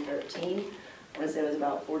in 2013. I want to say it was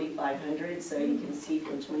about 4,500. So you can see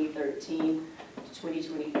from 2013 to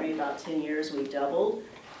 2023, about 10 years, we doubled.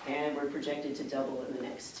 And we're projected to double in the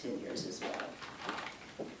next 10 years as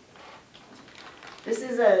well. This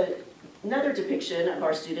is another depiction of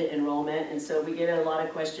our student enrollment, and so we get a lot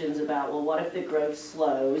of questions about, well, what if the growth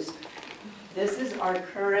slows? This is our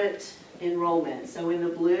current enrollment. So in the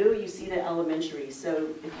blue, you see the elementary. So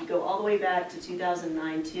if you go all the way back to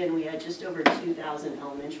 2009-10, we had just over 2,000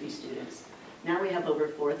 elementary students. Now we have over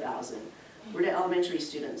 4,000. Where do elementary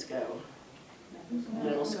students go?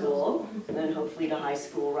 Middle school, and then hopefully to high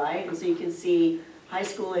school, right? And so you can see high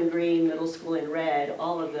school in green, middle school in red,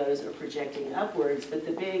 all of those are projecting upwards, but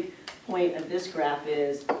the big point of this graph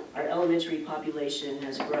is our elementary population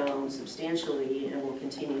has grown substantially and will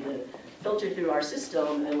continue to filter through our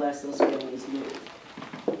system unless those families move.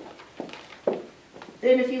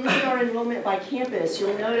 Then if you look at our enrollment by campus,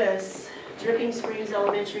 you'll notice Dripping Springs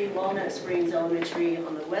Elementary, Walnut Springs Elementary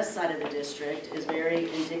on the west side of the district is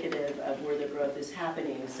very indicative of where the growth is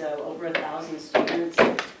happening. So over 1,000 students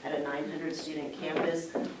at a 900 student campus.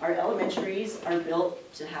 Our elementaries are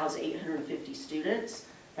built to house 850 students.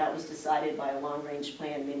 That was decided by a long-range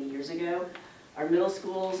plan many years ago. Our middle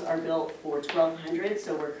schools are built for 1,200,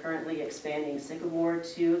 so we're currently expanding Sycamore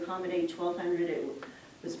to accommodate 1,200. It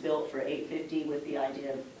was built for 850 with the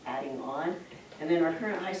idea of adding on. And then our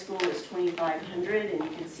current high school is 2,500, and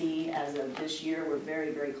you can see as of this year, we're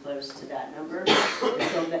very, very close to that number. And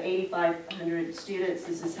so the 8,500 students,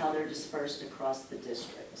 this is how they're dispersed across the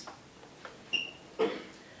district.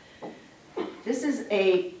 This is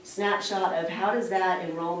a snapshot of how does that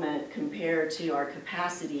enrollment compare to our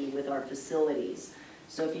capacity with our facilities.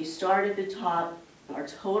 So if you start at the top, our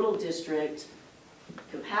total district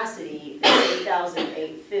capacity is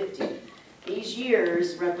 8,850. These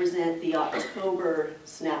years represent the October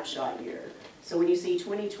snapshot year. So when you see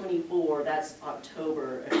 2024, that's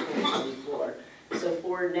October of 2024. So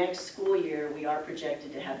for next school year, we are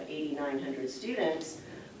projected to have 8,900 students.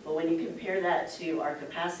 But when you compare that to our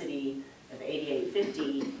capacity of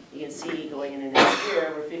 8,850, you can see going into next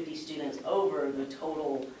year, we're 50 students over the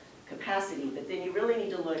total capacity. But then you really need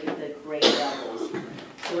to look at the grade levels.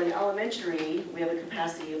 So in elementary, we have a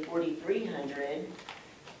capacity of 4,300.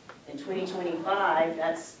 In 2025,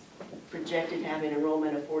 that's projected to have an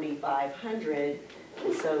enrollment of 4,500.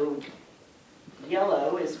 And so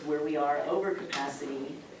yellow is where we are over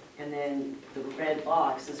capacity, and then the red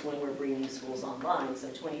box is when we're bringing schools online.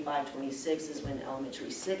 So 25, 26 is when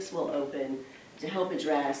elementary 6 will open to help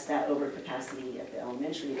address that overcapacity at the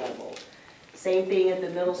elementary level. Same thing at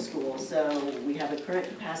the middle school. So we have a current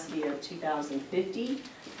capacity of 2,050,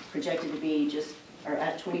 projected to be just are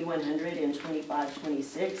at 2,100 in 25,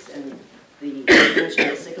 26, and the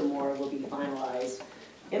expansion of Sycamore will be finalized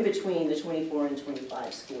in between the 24 and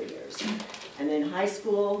 25 school years. And then high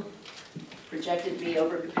school projected to be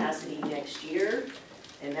over capacity next year,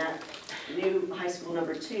 and that new high school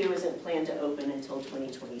number 2 isn't planned to open until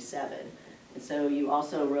 2027. And so you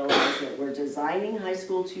also realize that we're designing high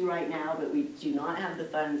school 2 right now, but we do not have the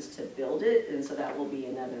funds to build it, and so that will be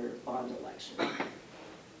another bond election.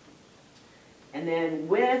 And then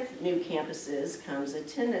with new campuses comes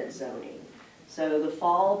attendance zoning. So the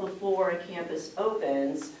fall before a campus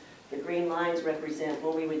opens, The green lines represent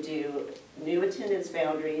when we would do new attendance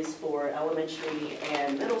boundaries for elementary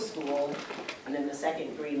and middle school, and then the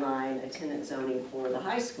second green line, attendance zoning for the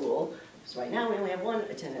high school. So right now, we only have one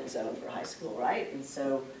attendance zone for high school, right? And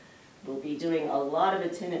so we'll be doing a lot of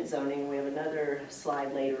attendance zoning. We have another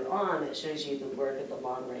slide later on that shows you the work of the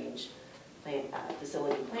long-range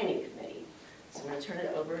facility planning committee. So I'm going to turn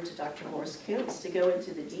it over to Dr. Morse-Kuntz to go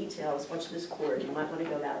into the details. Watch this cord, you might want to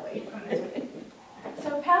go that way.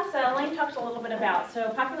 So PASA, Elaine talked a little bit about, so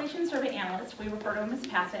population survey analysts, we refer to them as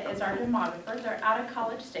PASA, is our demographers. They're out of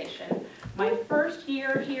College Station. My first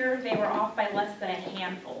year here, they were off by less than a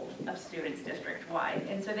handful of students district-wide,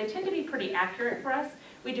 and so they tend to be pretty accurate for us.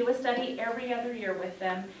 We do a study every other year with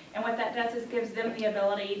them, and what that does is gives them the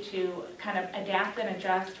ability to kind of adapt and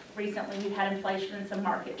adjust. Recently, we've had inflation and some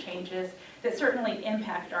market changes that certainly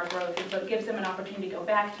impact our growth, and so it gives them an opportunity to go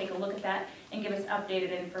back, take a look at that, and give us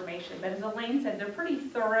updated information. But as Elaine said, they're pretty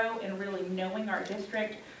thorough in really knowing our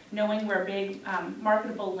district, knowing where big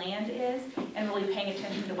marketable land is, and really paying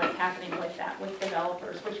attention to what's happening with that, with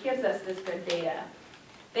developers, which gives us this good data.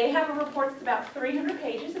 They have a report that's about 300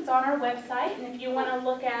 pages. It's on our website, and if you want to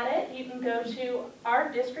look at it, you can go to our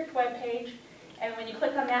district webpage, and when you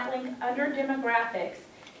click on that link under demographics,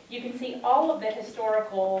 you can see all of the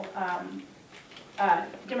historical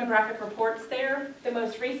demographic reports there. The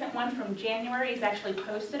most recent one from January is actually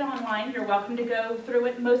posted online. You're welcome to go through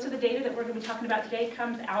it. Most of the data that we're going to be talking about today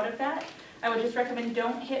comes out of that. I would just recommend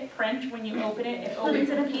don't hit print when you open it. It opens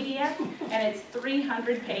in a PDF, and it's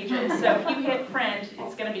 300 pages. So if you hit print,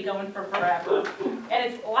 it's going to be going for forever.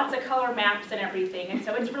 And it's lots of color maps and everything, and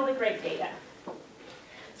so it's really great data.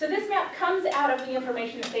 So this map comes out of the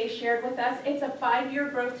information that they shared with us. It's a 5-year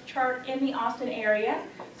growth chart in the Austin area.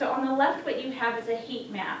 So on the left, what you have is a heat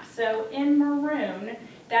map. So in maroon,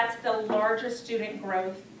 that's the largest student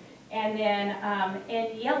growth. And then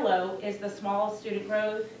in yellow is the smallest student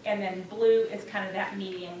growth, and then blue is kind of that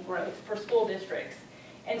median growth for school districts.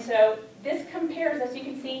 And so this compares us, you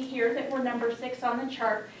can see here that we're number 6 on the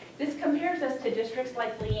chart. This compares us to districts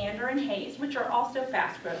like Leander and Hayes, which are also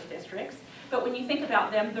fast growth districts. But when you think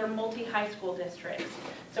about them, they're multi-high school districts.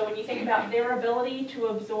 So when you think about their ability to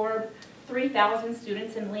absorb 3,000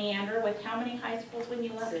 students in Leander with how many high schools when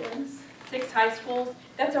you left in? 6 high schools.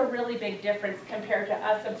 That's a really big difference compared to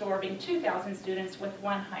us absorbing 2,000 students with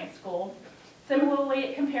 1 high school. Similarly,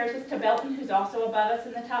 it compares us to Belton, who's also above us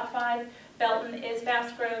in the top 5. Belton is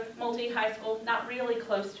fast growth, multi-high school, not really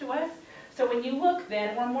close to us. So when you look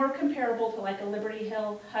then, we're more comparable to like a Liberty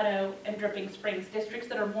Hill, Hutto, and Dripping Springs, districts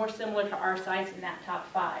that are more similar to our size in that top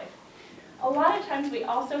 5. A lot of times we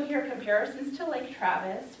also hear comparisons to Lake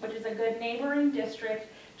Travis, which is a good neighboring district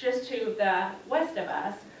just to the west of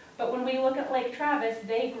us. But when we look at Lake Travis,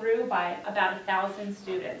 they grew by about 1,000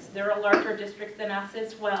 students. They're a larger district than us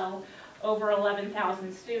as well, over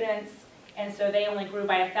 11,000 students. And so they only grew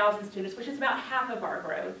by 1,000 students, which is about half of our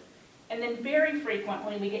growth. And then very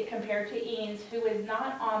frequently we get compared to Eanes, who is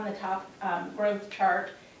not on the top growth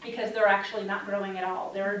chart because they're actually not growing at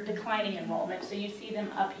all. They're declining enrollment, so you see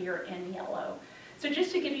them up here in yellow. So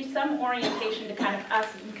just to give you some orientation to kind of us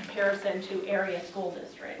in comparison to area school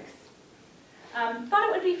districts. Thought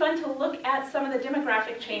it would be fun to look at some of the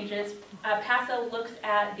demographic changes. PASA looks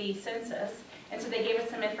at the census, and so they gave us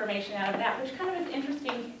some information out of that, which kind of is an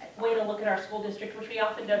interesting way to look at our school district, which we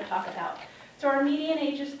often don't talk about. So our median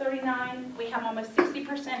age is 39. We have almost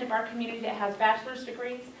 60% of our community that has bachelor's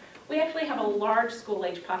degrees. We actually have a large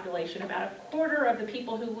school-age population. About a quarter of the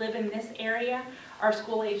people who live in this area are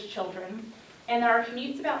school-age children. And our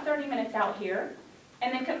commute's about 30 minutes out here.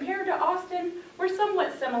 And then compared to Austin, we're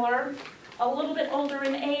somewhat similar. A little bit older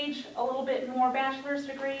in age, a little bit more bachelor's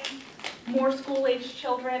degrees, more school-age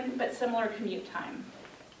children, but similar commute time.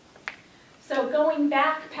 So going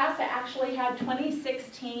back, PASA actually had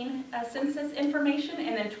 2016 census information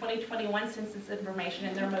and then 2021 census information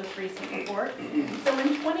in their most recent report. So in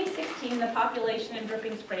 2016, the population in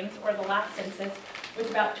Dripping Springs, or the last census, was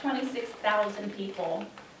about 26,000 people.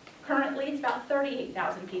 Currently, it's about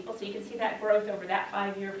 38,000 people, so you can see that growth over that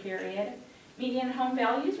 5-year period. Median home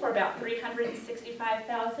values were about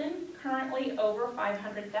 365,000, currently over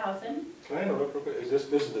 500,000. Can I interrupt real quick? This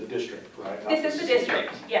is the district, right? This is the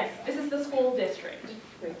district, yes. This is the school district.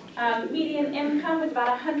 Median income was about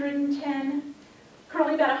 110,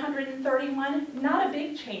 currently about 131. Not a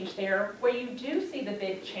big change there. Where you do see the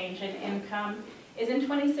big change in income is in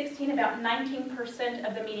 2016, about 19%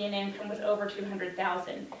 of the median income was over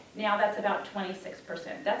 200,000. Now that's about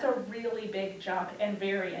 26%. That's a really big jump and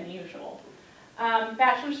very unusual.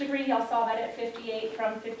 Bachelor's degree, y'all saw that at 58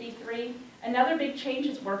 from 53. Another big change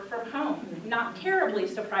is work from home. Not terribly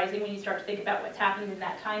surprising when you start to think about what's happened in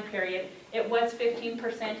that time period. It was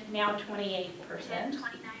 15%, now 28%.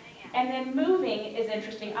 And then moving is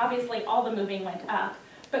interesting. Obviously, all the moving went up.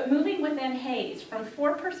 But moving within Hayes, from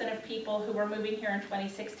 4% of people who were moving here in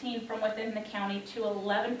 2016 from within the county to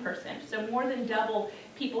 11%. So more than double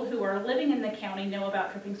people who are living in the county know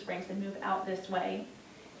about Dripping Springs and move out this way.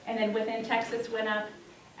 And then within Texas went up,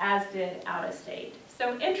 as did out of state.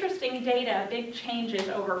 So interesting data, big changes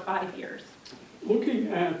over 5 years.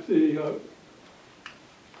 Looking at the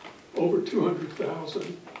over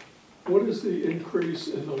 200,000, what is the increase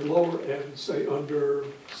in the lower end, say under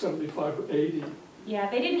 75 or 80? Yeah,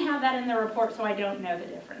 they didn't have that in their report, so I don't know the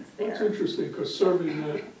difference there. That's interesting, because serving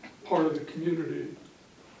that part of the community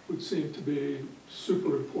would seem to be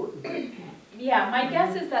super important. Yeah, my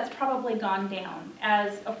guess is that's probably gone down.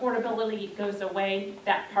 As affordability goes away,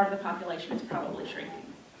 that part of the population is probably shrinking.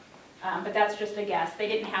 But that's just a guess. They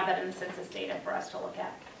didn't have that in the census data for us to look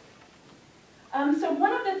at. So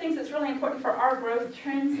one of the things that's really important for our growth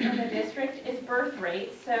trends in the district is birth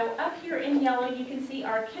rate. So up here in yellow, you can see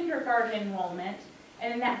our kindergarten enrollment.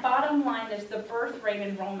 And in that bottom line is the birth rate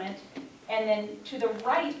enrollment. And then to the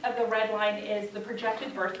right of the red line is the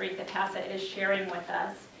projected birth rate that PASA is sharing with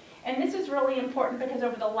us. And this is really important because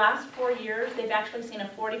over the last 4 years, they've actually seen a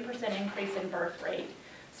 40% increase in birth rate.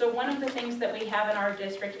 So one of the things that we have in our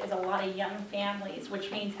district is a lot of young families,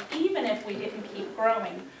 which means even if we didn't keep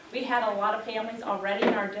growing, we had a lot of families already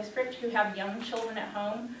in our district who have young children at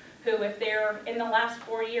home who, if they're in the last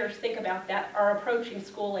 4 years, think about that, are approaching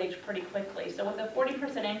school age pretty quickly. So with a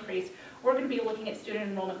 40% increase, we're going to be looking at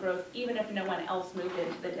student enrollment growth even if no one else moved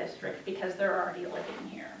into the district because they're already living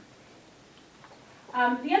here.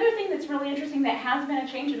 The other thing that's really interesting that has been a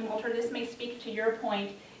change, and Walter, this may speak to your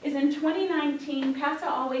point, is in 2019, PASA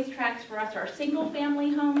always tracks for us our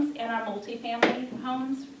single-family homes and our multifamily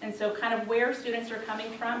homes, and so kind of where students are coming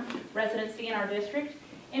from, residency in our district.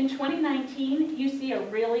 In 2019, you see a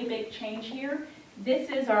really big change here. This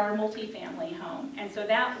is our multifamily home, and so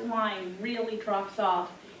that line really drops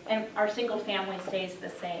off, and our single family stays the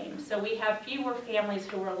same. So we have fewer families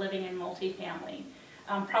who are living in multifamily.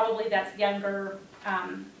 Probably that's younger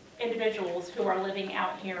individuals who are living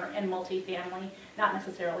out here in multifamily, not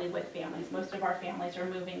necessarily with families. Most of our families are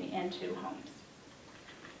moving into homes.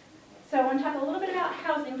 So I want to talk a little bit about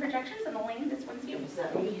housing projections, and Elaine, this one's you. Is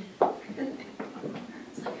that me?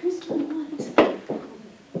 It's like, who's doing what?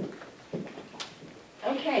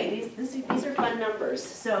 Okay, these are fun numbers.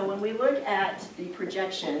 So when we look at the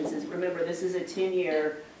projections, remember this is a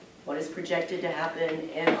 10-year, what is projected to happen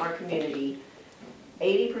in our community.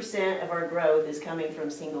 80% of our growth is coming from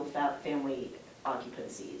single-family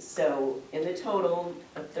occupancies. So in the total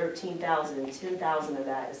of 13,000, 10,000 of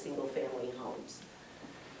that is single-family homes.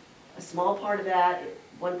 A small part of that,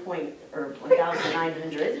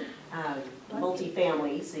 1,900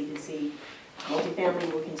 multifamily. So you can see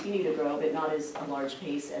multifamily will continue to grow, but not as a large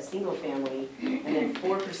pace as single-family. And then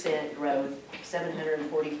 4% growth,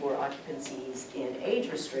 744 occupancies in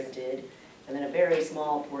age-restricted, and then a very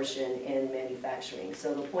small portion in manufacturing.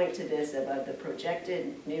 So the point to this about the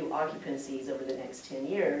projected new occupancies over the next 10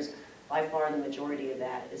 years, by far the majority of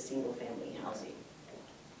that is single-family housing.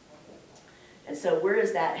 And so where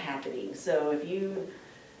is that happening? So if you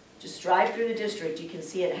just drive through the district, you can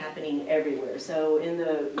see it happening everywhere. So in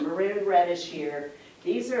the maroon reddish here,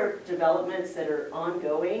 these are developments that are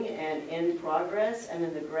ongoing and in progress, and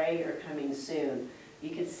then the gray are coming soon. You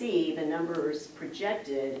can see the numbers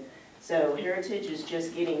projected. So Heritage is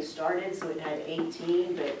just getting started, so it had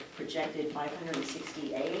 18, but projected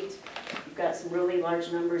 568. You've got some really large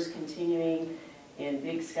numbers continuing in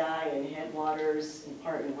Big Sky and Headwaters and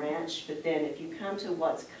Parton Ranch. But then if you come to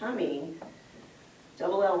what's coming,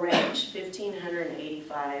 Double L Ranch,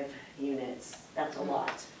 1,585 units. That's a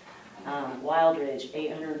lot. Wild Ridge,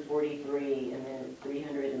 843, and then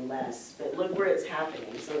 300 and less. But look where it's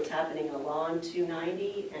happening. So it's happening along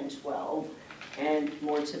 290 and 12. And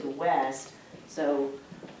more to the west. So,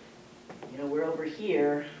 you know, we're over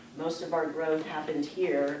here. Most of our growth happened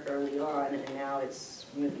here early on, and now it's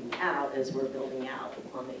moving out as we're building out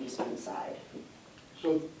on the eastern side.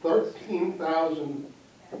 So 13,000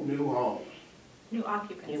 new homes. New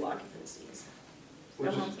occupancies. New occupancies. The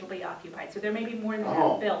homes will be occupied. So there may be more than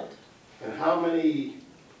Oh. that built. And how many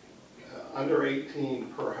under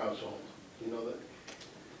 18 per household? You know that?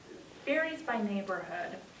 Varies by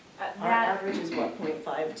neighborhood. Our average is what,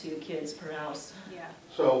 0.52 kids per house? Yeah.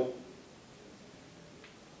 So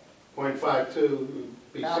 0.52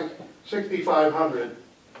 would be About- 6,500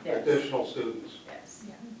 Yes. additional students. Yes.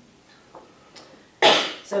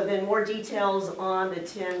 So then more details on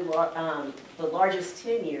the largest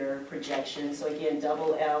 10-year projection. So again,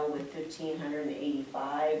 Double L with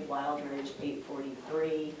 1,585, Wild Ridge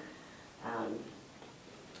 843,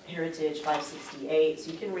 Heritage 568.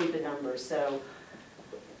 So you can read the numbers. So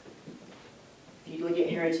if you look at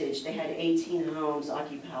Heritage, they had 18 homes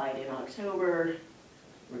occupied in October.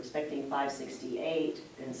 We're expecting 568,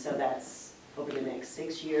 and so that's over the next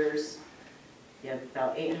 6 years. You have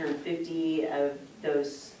about 850 of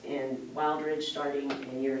those in Wild Ridge starting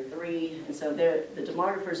in year 3. And so the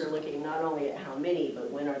demographers are looking not only at how many, but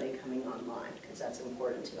when are they coming online, because that's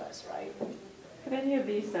important to us, right? Have any of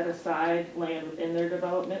these set aside land within their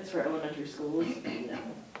developments for elementary schools? No.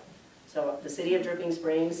 So the city of Dripping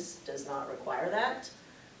Springs does not require that.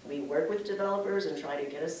 We work with developers and try to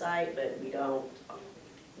get a site, but we don't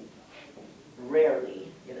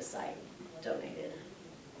rarely get a site donated.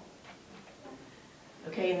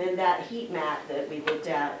 Okay, and then that heat map that we looked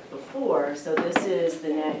at before, so this is the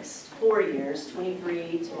next 4 years,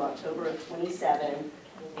 23 to October of 27.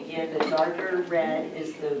 Again, the darker red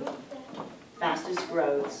is the fastest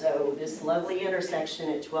growth, so this lovely intersection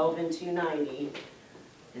at 12 and 290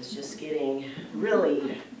 is just getting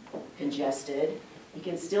really congested. You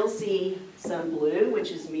can still see some blue, which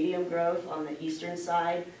is medium growth on the eastern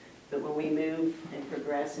side, but when we move and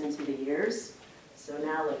progress into the years, so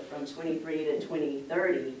now look from 23 to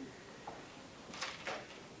 2030,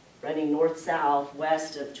 running north-south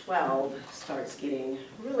west of 12 starts getting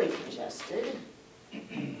really congested.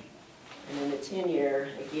 And then the 10-year,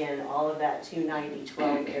 again, all of that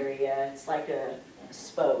 290-12 area, it's like a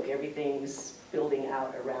spoke. Everything's building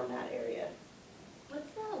out around that area.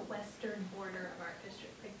 What's the western border of our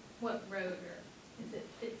district? Like, what road or is it,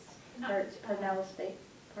 it's not. Pernell State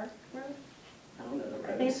Park Road? I don't know the roads.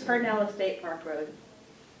 I think it's Pernell State Park Road.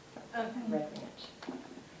 Okay. Red Ranch.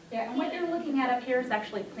 Yeah, and what you're looking at up here is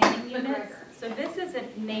actually planning units. So this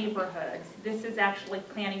isn't neighborhoods, this is actually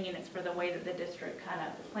planning units for the way that the district kind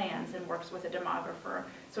of plans and works with a demographer.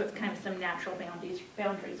 So it's kind of some natural boundaries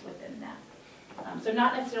within that. So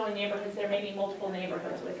not necessarily neighborhoods, there may be multiple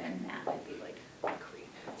neighborhoods within that. Might be like Creek.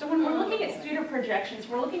 So when we're looking at student projections,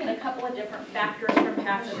 we're looking at a couple of different factors from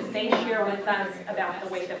PASA that they share with us about the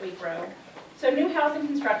way that we grow. So new housing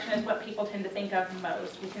construction is what people tend to think of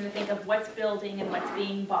most. We tend to think of what's building and what's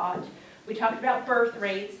being bought. We talked about birth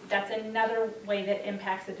rates. That's another way that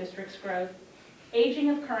impacts the district's growth.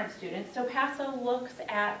 Aging of current students. So PASA looks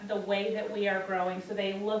at the way that we are growing. So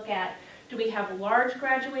they look at, do we have large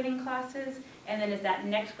graduating classes? And then is that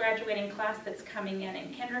next graduating class that's coming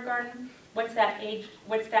in kindergarten? What's that age,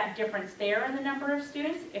 what's that difference there in the number of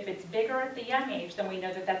students? If it's bigger at the young age, then we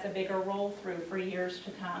know that that's a bigger roll through for years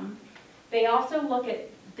to come. They also look at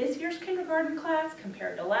this year's kindergarten class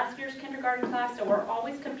compared to last year's kindergarten class, so we're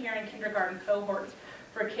always comparing kindergarten cohorts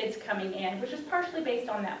for kids coming in, which is partially based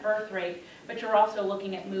on that birth rate, but you're also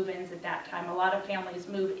looking at move-ins at that time. A lot of families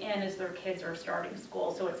move in as their kids are starting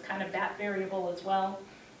school, so it's kind of that variable as well.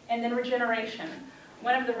 And then regeneration.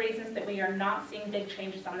 One of the reasons that we are not seeing big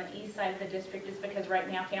changes on the east side of the district is because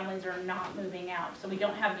right now families are not moving out. So we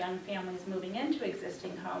don't have young families moving into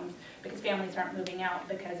existing homes because families aren't moving out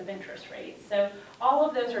because of interest rates. So all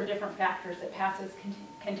of those are different factors that PASA is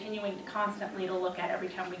continuing to constantly to look at every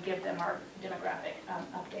time we give them our demographic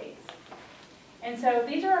updates. And so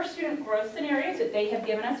these are our student growth scenarios that they have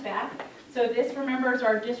given us back. So this, remember, is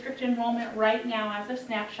our district enrollment right now as a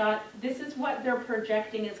snapshot. This is what they're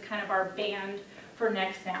projecting as kind of our band for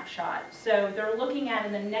next snapshot. So they're looking at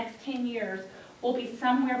in the next 10 years, we'll be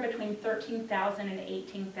somewhere between 13,000 and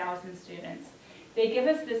 18,000 students. They give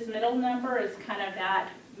us this middle number as kind of that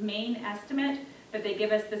main estimate, but they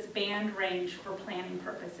give us this band range for planning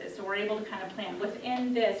purposes. So we're able to kind of plan.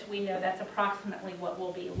 Within this, we know that's approximately what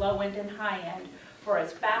will be low end and high end for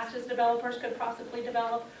as fast as developers could possibly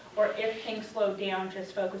develop, or if things slow down,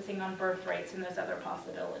 just focusing on birth rates and those other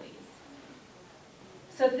possibilities.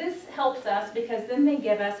 So this helps us because then they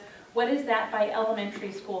give us what is that by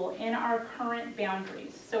elementary school in our current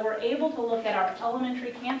boundaries. So we're able to look at our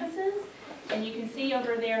elementary campuses, and you can see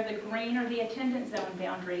over there the green are the attendance zone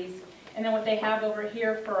boundaries, and then what they have over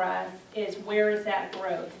here for us is where is that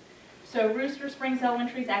growth. So Rooster Springs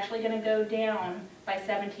Elementary is actually going to go down by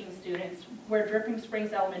 17 students, where Dripping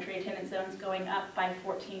Springs Elementary attendance zone is going up by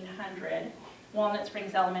 1,400. Walnut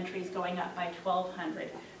Springs Elementary is going up by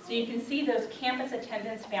 1,200. So you can see those campus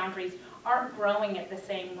attendance boundaries aren't growing at the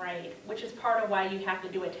same rate, which is part of why you have to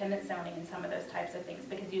do attendance zoning and some of those types of things,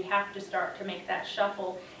 because you have to start to make that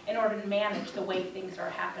shuffle in order to manage the way things are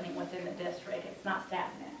happening within the district. It's not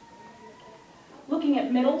stagnant. Looking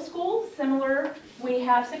at middle school, similar, we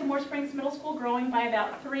have Sycamore Springs Middle School growing by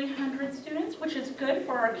about 300 students, which is good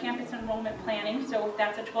for our campus enrollment planning. So if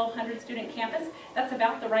that's a 1,200 student campus, that's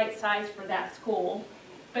about the right size for that school.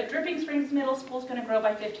 But Dripping Springs Middle School is going to grow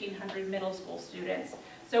by 1,500 middle school students.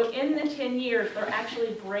 So in the 10 years, they're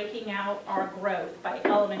actually breaking out our growth by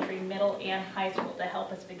elementary, middle, and high school to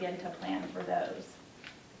help us begin to plan for those.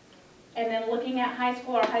 And then looking at high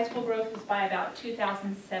school, our high school growth is by about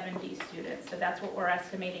 2,070 students. So that's what we're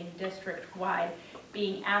estimating district-wide,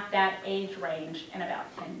 being at that age range in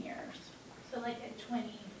about 10 years. So like at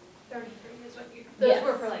 2033 is what you, Yes. those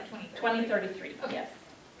were for like 2033. 2033, yes.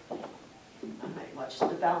 I might watch the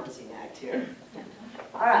balancing act here.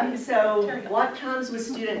 All right, so what comes with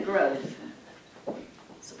student growth?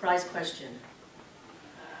 Surprise question.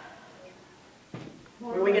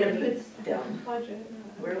 Where are we going to put them?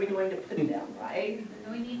 Where are we going to put them, right?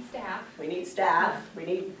 And we need staff. We need staff,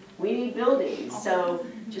 we need buildings. So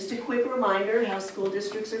just a quick reminder how school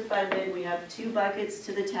districts are funded. We have two buckets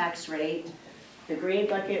to the tax rate. The green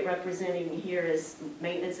bucket representing here is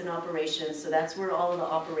maintenance and operations, so that's where all of the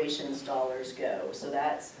operations dollars go. So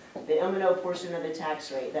that's the M&O portion of the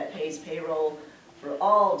tax rate that pays payroll for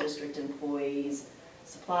all district employees,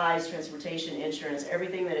 supplies, transportation, insurance,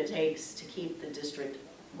 everything that it takes to keep the district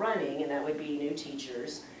running, and that would be new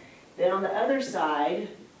teachers. Then on the other side,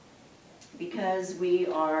 because we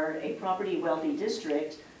are a property wealthy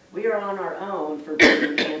district, we are on our own for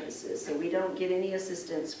building campuses, so we don't get any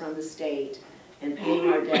assistance from the state in paying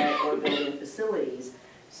our debt or building facilities.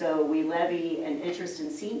 So we levy an interest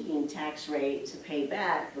and sinking tax rate to pay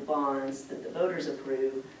back the bonds that the voters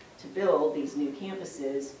approve to build these new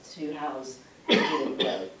campuses to house student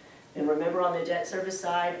growth. And remember, on the debt service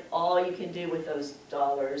side, all you can do with those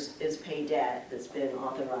dollars is pay debt that's been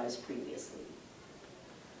authorized previously.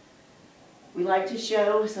 We like to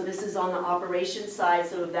show, so this is on the operations side,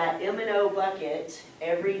 so that M&O bucket,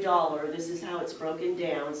 every dollar, this is how it's broken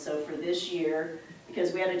down. So for this year,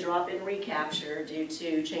 because we had a drop in recapture due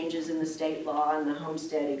to changes in the state law and the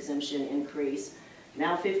homestead exemption increase,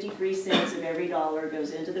 now 53 cents of every dollar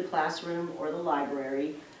goes into the classroom or the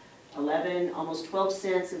library. 11, almost 12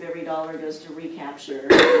 cents of every dollar goes to recapture.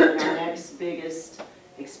 And our next biggest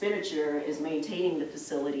expenditure is maintaining the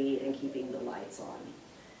facility and keeping the lights on.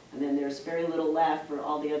 And then there's very little left for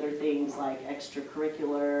all the other things like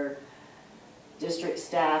extracurricular, district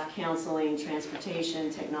staff, counseling, transportation,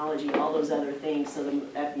 technology, all those other things. So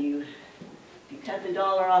if you cut the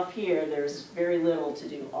dollar off here, there's very little to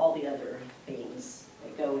do all the other things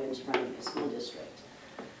that go into running the school district.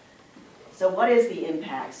 So what is the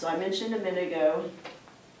impact? So I mentioned a minute ago,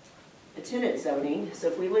 attendance zoning. So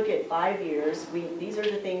if we look at 5 years, these are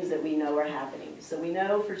the things that we know are happening. So we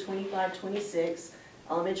know for 25-26,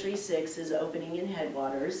 Elementary 6 is opening in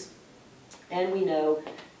Headwaters, and we know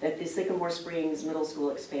that the Sycamore Springs Middle School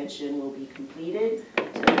expansion will be completed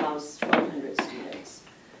to house 1,200 students.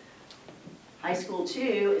 High School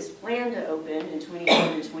 2 is planned to open in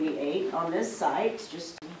 27-28 on this site,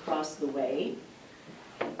 just across the way.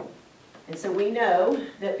 And so we know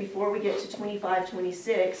that before we get to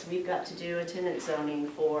 25-26, we've got to do attendance zoning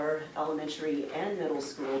for elementary and middle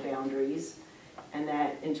school boundaries, and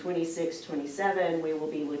that in 26-27, we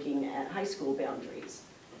will be looking at high school boundaries.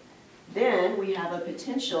 Then we have a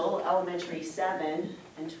potential elementary 7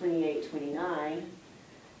 in 28-29,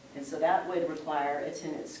 and so that would require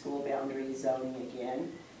attendance school boundary zoning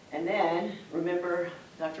again. And then, remember,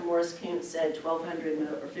 Dr. Morris said 1,200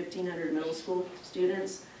 or 1,500 middle school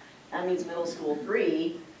students. That means middle school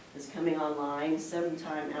 3 is coming online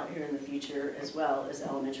sometime out here in the future, as well as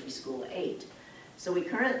elementary school 8. So we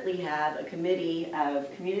currently have a committee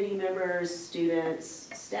of community members, students,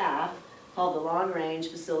 staff, called the Long Range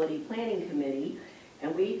Facility Planning Committee,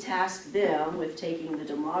 and we tasked them with taking the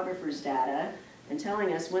demographer's data and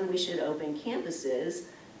telling us when we should open campuses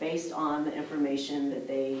based on the information that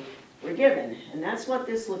they were given. And that's what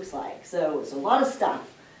this looks like. So it's a lot of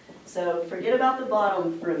stuff. So forget about the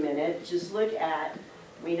bottom for a minute. Just look at,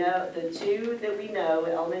 we know the two that we know,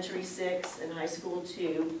 elementary 6 and high school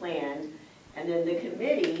 2 planned, and then the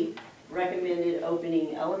committee recommended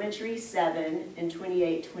opening elementary 7 in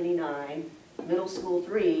 28-29, middle school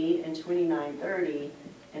 3 in 29-30,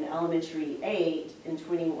 and elementary 8 in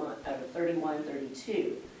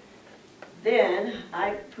 31-32. Then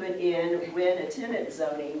I put in when attendance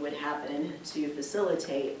zoning would happen to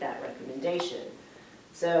facilitate that recommendation.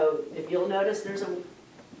 So if you'll notice, there's a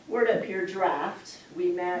word up here, draft.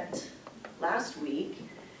 We met last week,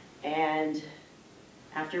 and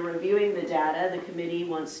after reviewing the data, the committee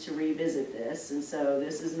wants to revisit this, and so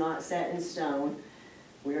this is not set in stone.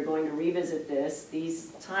 We are going to revisit this.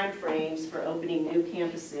 These timeframes for opening new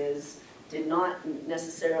campuses did not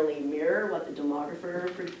necessarily mirror what the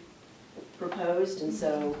demographer proposed, and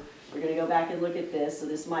so we're gonna go back and look at this, so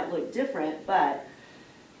this might look different, but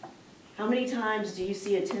how many times do you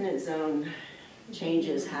see attendance zone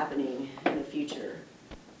changes happening in the future?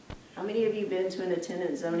 How many of you been to an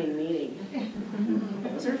attendance zoning meeting?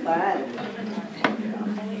 Those are fun.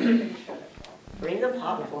 Bring the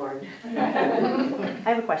popcorn. I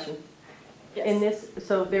have a question. In Yes. this,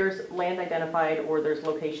 so there's land identified or there's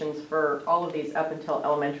locations for all of these up until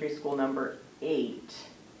elementary school number 8?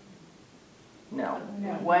 No.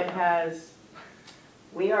 What has,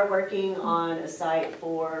 We are working on a site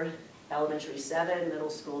for elementary 7, middle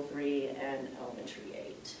school 3, and elementary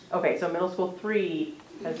 8. okay, so middle school 3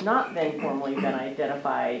 has not then formally been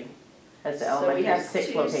identified as the elementary 6 So we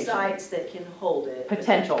have location? two sites that can hold it.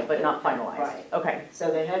 Potential, but not finalized? Right. Okay.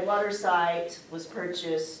 So the Headwater site was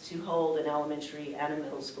purchased to hold an elementary and a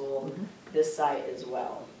middle school. This site as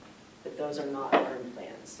well, but those are not firm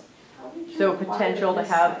plans. So potential to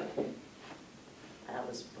have, That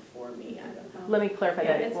was before me, I don't know. let me clarify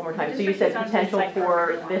Yeah, that it's- one more the time. So you district said is on this potential site for for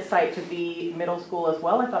everyone. this site to be middle school as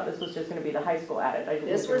well? I thought this was just gonna be the high school added. I didn't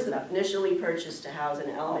This think there was enough. initially purchased to house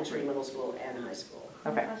an elementary, middle school, and high school.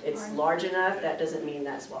 Okay, It's large enough, that doesn't mean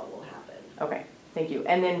that's what will happen. okay, thank you.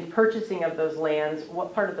 And then purchasing of those lands,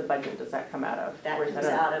 what part of the budget does that come out of? That Or is comes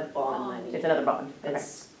that out of bond money. It's another bond, okay,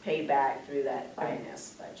 It's paid back through that Okay.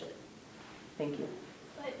 INS budget. thank you.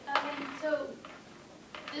 But, so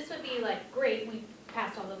this would be like, great, we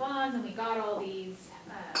passed all the bonds and we got all these,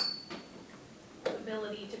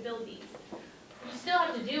 ability to build these. You still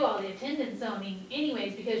have to do all the attendance zoning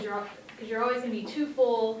anyways, because you're always gonna be too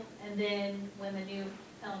full, and then when the new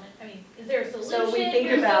element, I mean, is there a solution? So we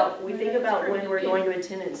think about True. when we're going to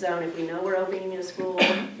attendance zone, if we know we're opening a school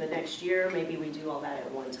the next year, maybe we do all that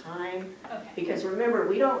at one time. Okay, Because remember,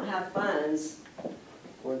 we don't have funds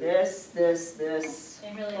for this,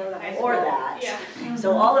 and really, high or school. that. Yeah.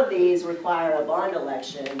 So all of these require a bond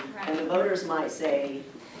election, and the Right. voters might say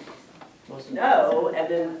no, and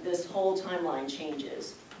then this whole timeline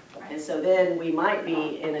changes. And so then we might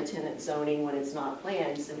be in attendance zoning when it's not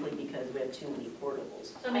planned, simply because we have too many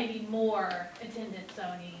portables. So maybe more attendance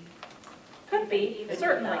zoning. Could be, even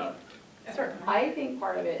certainly, without- certainly. I think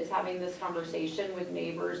part of it is having this conversation with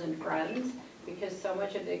neighbors and friends, because so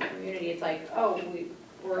much of the community, it's like, oh,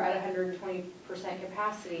 we're at 120%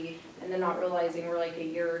 capacity, and then not realizing we're like a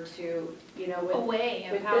year or two, you know, Away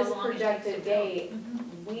of with how this long it takes to projected build. date,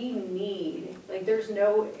 we need, like, there's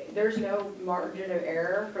no margin of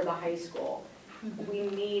error for the high school. We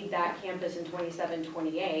need that campus in 27,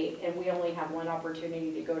 28, and we only have one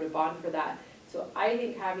opportunity to go to bond for that. So I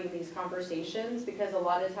think having these conversations, because a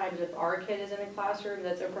lot of times if our kid is in a classroom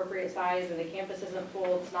that's appropriate size and the campus isn't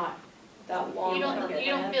full, it's not that long. You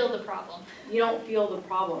don't feel the problem, You don't feel the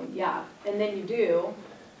problem, yeah, and then you do.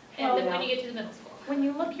 and then when you get to the middle school. When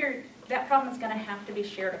you look here, that problem is gonna have to be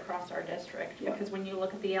shared across our district, Yep. because when you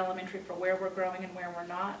look at the elementary for where we're growing and where we're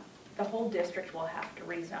not, the whole district will have to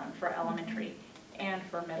rezone for elementary and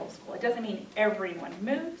for middle school. It doesn't mean everyone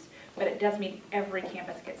moves, but it does mean every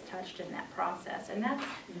campus gets touched in that process, and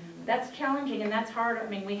that's challenging and that's hard. I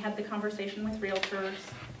mean, we had the conversation with realtors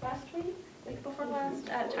last week before last,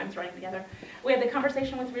 time's running together. We had the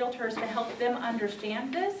conversation with realtors to help them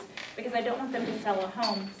understand this, because I don't want them to sell a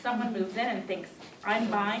home. Someone moves in and thinks, I'm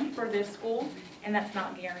buying for this school, and that's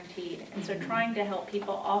not guaranteed. And so trying to help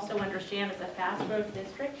people also understand, as a fast growth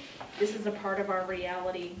district, this is a part of our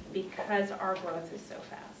reality because our growth is so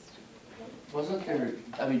fast. Wasn't there,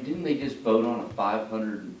 I mean, didn't they just vote on a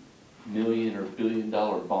 $500 million or $1 billion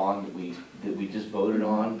bond that we just voted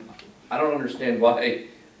on? I don't understand why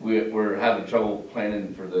we're having trouble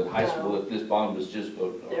planning for the high school if this bond was just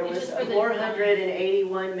voted There on. was just for the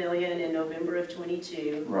 481 million in November of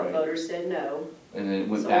 '22. Right. Voters said no. And then it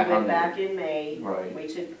went So back we on. went back in May. Right. We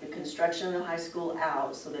took the construction of the high school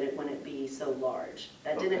out so that it wouldn't be so large.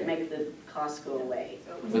 That didn't Okay. make the cost go away.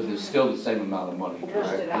 But it's still the same amount of money, Pushed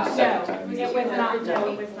correct? it out. The second time. It was not,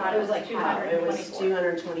 no, it was not, It was like half. It was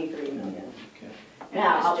 224. 223 million. Okay.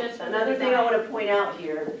 Now, And it was just for the another thing I design. want to point out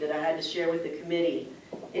here that I had to share with the committee,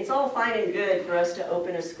 it's all fine and good for us to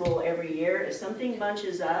open a school every year. If something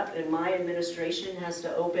bunches up and my administration has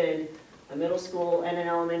to open a middle school and an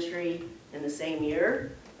elementary in the same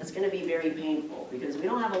year, that's going to be very painful because we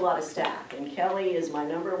don't have a lot of staff. And Kelly is my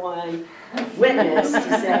 #1 witness to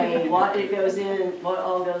say what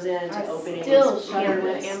all goes into opening Still this shuttered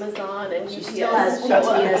with campus. Amazon and She still has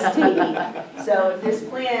PTSD. So if this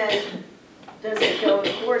plan doesn't go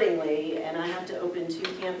accordingly, and I have to open 2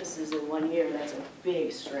 campuses in 1 year, that's a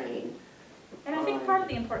big strain. And I think part of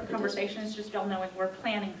the important conversation is just y'all knowing we're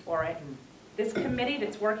planning for it. This committee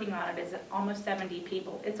that's working on it is almost 70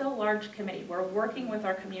 people. It's a large committee. We're working with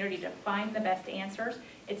our community to find the best answers.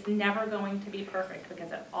 It's never going to be perfect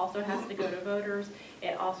because it also has to go to voters.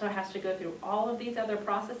 It also has to go through all of these other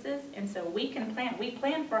processes. And so we can plan. We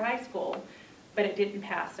planned for high school, but it didn't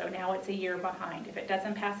pass. So now it's a year behind. If it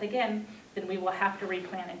doesn't pass again, then we will have to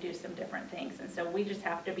replan and do some different things. And so we just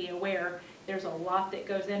have to be aware there's a lot that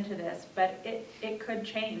goes into this, but it could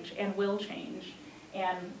change and will change.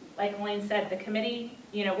 And like Elaine said, the committee,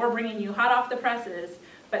 you know, we're bringing you hot off the presses,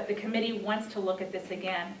 but the committee wants to look at this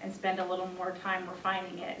again and spend a little more time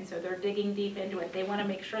refining it. And so they're digging deep into it. They want to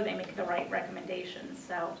make sure they make the right recommendations.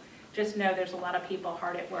 So just know there's a lot of people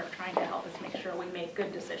hard at work trying to help us make sure we make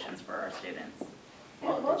good decisions for our students.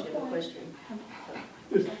 Well, did you have a question?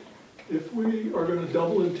 If we are gonna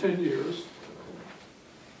double in 10 years,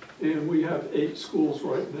 and we have 8 schools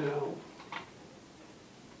right now,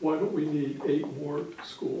 why don't we need 8 more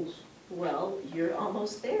schools? Well, you're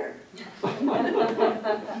almost there.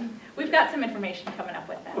 We've got some information coming up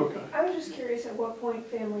with that. Okay. I was just curious at what point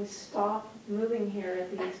families stop moving here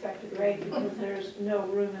at the expected rate because there's no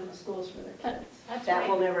room in the schools for their kids. That's That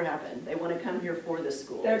will right. never happen. They want to come here for the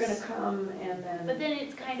schools. They're gonna come and then. But then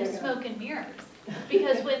it's kind of They're gonna- smoke and mirrors.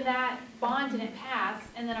 Because when that bond didn't pass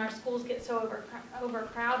and then our schools get so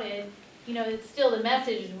overcrowded, you know, it's still the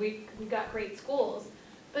message is we've got great schools.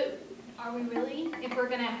 But are we really? If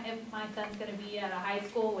my son's gonna be at a high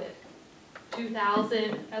school with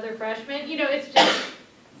 2,000 other freshmen, you know, it's just,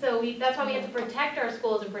 so that's why we have to protect our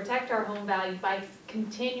schools and protect our home values by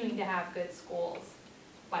continuing to have good schools,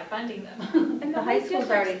 by funding them. And the high school's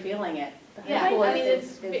already feeling it. The high Yeah, school I mean,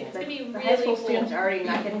 is- it's gonna be The high school really students cool. are already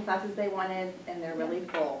not getting classes they wanted, and they're really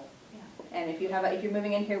full. And if you're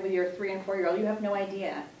moving in here with your 3- and 4-year-old, you have no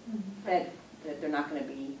idea that they're not gonna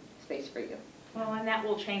be space for you. Well, and that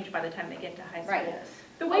will change by the time they get to high school. Right.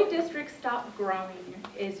 The way districts stop growing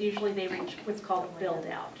is usually they reach what's called build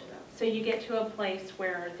out. So you get to a place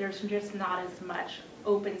where there's just not as much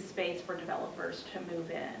open space for developers to move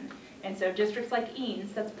in. And so districts like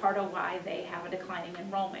Eanes, that's part of why they have a declining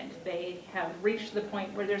enrollment. They have reached the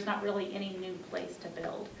point where there's not really any new place to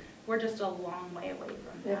build. We're just a long way away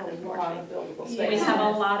from They that, have a lot unfortunately. of buildable We space. have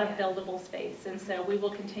a lot of buildable space, and so we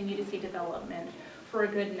will continue to see development for a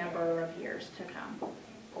good number of years to come.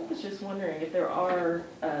 I was just wondering if there are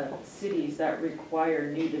cities that require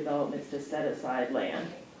new developments to set aside land.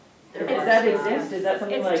 There Does are that some. exist? Is that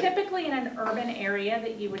something It's like? typically in an urban area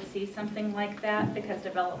that you would see something like that because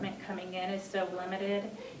development coming in is so limited.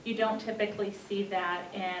 You don't typically see that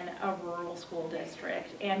in a rural school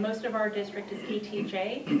district. And most of our district is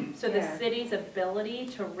ETJ, so the Yeah. city's ability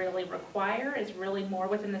to really require is really more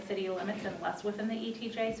within the city limits and less within the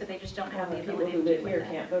ETJ, so they just don't have the People ability who to live do here that.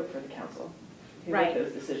 can't vote for the council. Who Right. make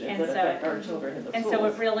those decisions And that so- affect our children in the And schools. so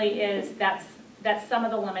it really is, that's some of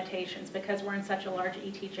the limitations, because we're in such a large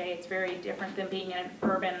ETJ, it's very different than being in an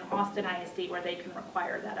urban Austin ISD where they can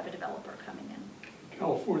require that of a developer coming in.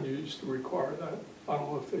 California used to require that. I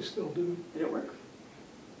don't know if they still do. Did it work?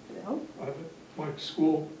 Did it help? My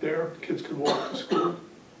school there, kids could walk to school,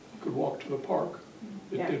 could walk to the park.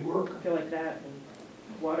 It Yeah. did work. I feel like that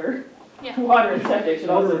and water. Yeah. Water and septic should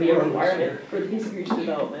also be a Water and requirement septic. for these huge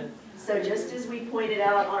developments. So just as we pointed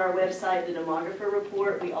out on our website, the demographer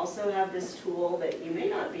report, we also have this tool that you may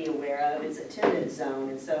not be aware of. It's attendance zone.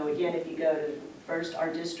 And so again, if you go to first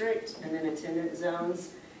our district and then attendance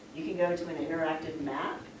zones, you can go to an interactive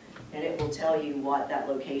map and it will tell you what that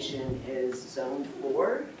location is zoned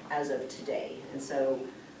for as of today. And so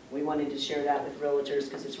we wanted to share that with realtors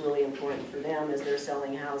because it's really important for them as they're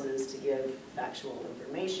selling houses to give factual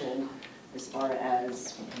information as far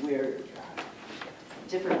as where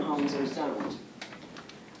different homes are zoned.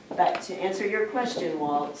 But to answer your question,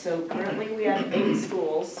 Walt, so currently we have 8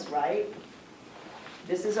 schools, right?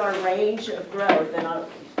 This is our range of growth, and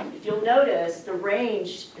if you'll notice, the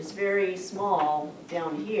range is very small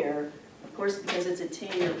down here. Of course, because it's a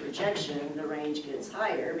 10-year projection, the range gets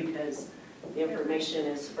higher because the information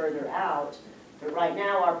is further out. But right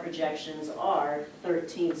now, our projections are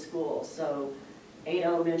 13 schools, so 8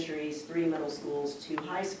 elementaries, 3 middle schools, 2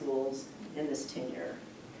 high schools in this 10-year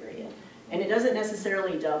period. And it doesn't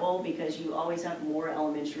necessarily double because you always have more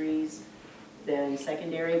elementaries than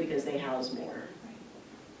secondary because they house more.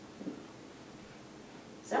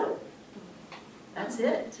 So, that's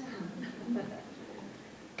it.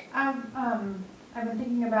 I've been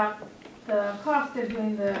thinking about the cost of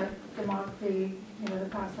doing the demography, the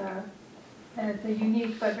CASA, and it's a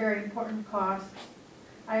unique but very important cost.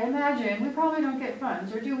 I imagine we probably don't get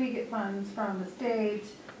funds, or do we get funds from the state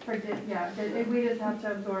we just have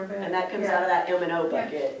to absorb it. And that comes out of that M&O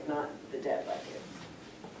bucket, not the debt bucket.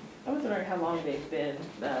 I was wondering how long they've been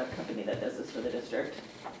the company that does this for the district.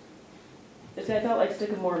 See, I felt like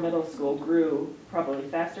Sycamore Middle School grew probably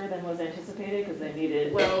faster than was anticipated because they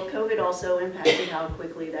needed. Well, COVID also impacted how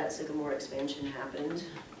quickly that Sycamore expansion happened.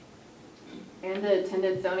 And the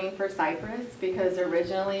attended zoning for Cypress, because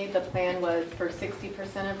originally the plan was for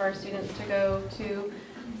 60% of our students to go to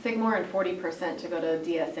Sigmore and 40% to go to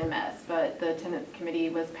DSMS, but the attendance committee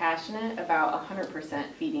was passionate about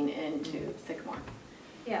 100% feeding into Sycamore.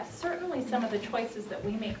 Yeah, certainly some of the choices that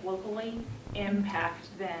we make locally impact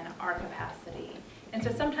then our capacity. And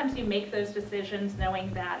so sometimes you make those decisions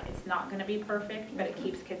knowing that it's not going to be perfect, but it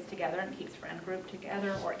keeps kids together and keeps friend group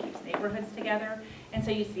together, or it keeps neighborhoods together. And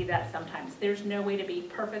so you see that sometimes. There's no way to be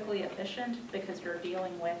perfectly efficient because you're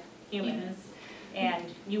dealing with humans. And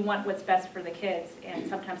you want what's best for the kids. And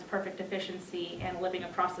sometimes perfect efficiency and living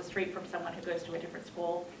across the street from someone who goes to a different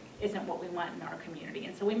school isn't what we want in our community.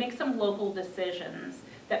 And so we make some local decisions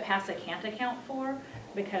that PASA can't account for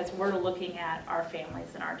because we're looking at our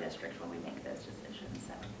families in our district when we make those decisions.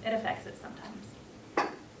 So it affects it sometimes.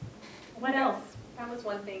 What else? That was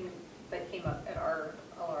one thing that came up at our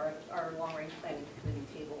long-range planning committee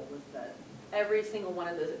table, was that every single one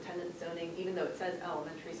of those attendance zoning, even though it says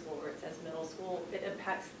elementary school or it says middle school, it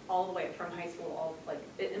impacts all the way from high school,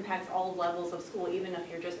 it impacts all levels of school. Even if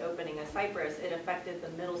you're just opening a Cypress, it affected the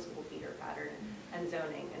middle school feeder pattern and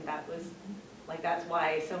zoning, and that was, that's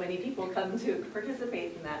why so many people come to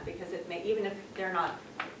participate in that, because it may, even if they're not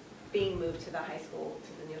being moved to the high school,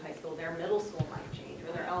 to the new high school, their middle school might change,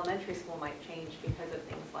 or their elementary school might change because of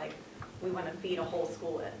things like, we want to feed a whole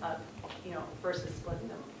school up, versus splitting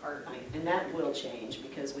them apart. And that will change,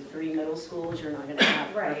 because with 3 middle schools, you're not going to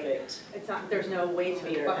have perfect. It's not, there's no way to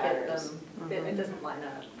feeder bucket patterns. them. It doesn't line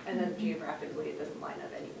up. And then geographically, it doesn't line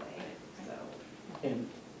up anyway, so. And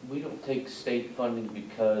we don't take state funding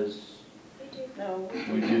because No,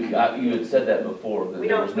 we do, you had said that before, that we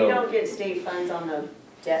there was don't, we no. don't get state funds on the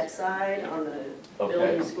debt side, on the Okay.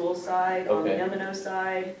 building school side, on the Okay. M&O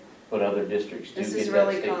side. But other districts do This is get that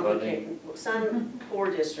really state funding? complicated. Some poor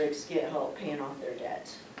districts get help paying off their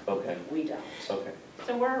debt. Okay, We don't. okay.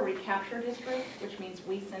 So we're a recapture district, which means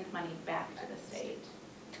we send money back to the state.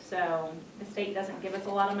 So the state doesn't give us a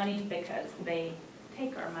lot of money because they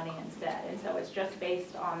take our money instead. And so it's just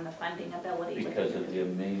based on the funding ability. Because of the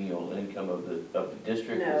menial income of the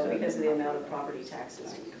district? No, because of the amount of property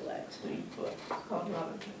taxes we collect. It's called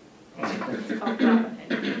Robinhood.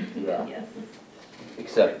 Yeah. Yes.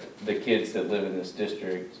 Except the kids that live in this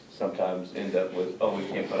district sometimes end up with, oh, we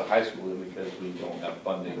can't put a high school in because we don't have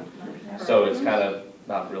funding. So it's kind of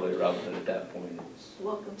not really relevant at that point. It's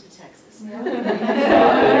Welcome to Texas. not been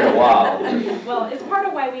here a while. Well, it's part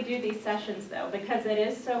of why we do these sessions though, because it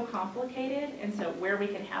is so complicated. And so where we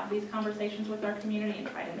can have these conversations with our community and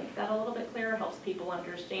try to make that a little bit clearer helps people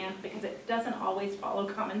understand, because it doesn't always follow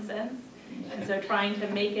common sense. And so trying to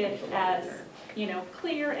make it as,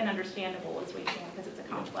 clear and understandable as we can, because it's a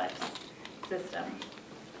complex system.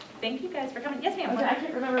 Thank you guys for coming. Yes, ma'am. Okay, I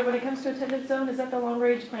can't remember, when it comes to attendance zone, is that the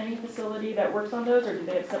long-range planning facility that works on those, or do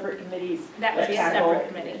they have separate committees? That would be a tackle? separate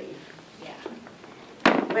committee. Yeah.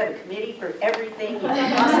 We have a committee for everything you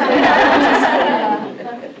can possibly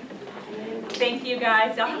have. Thank you,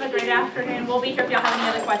 guys. Y'all have a great afternoon. We'll be here if y'all have any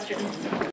other questions.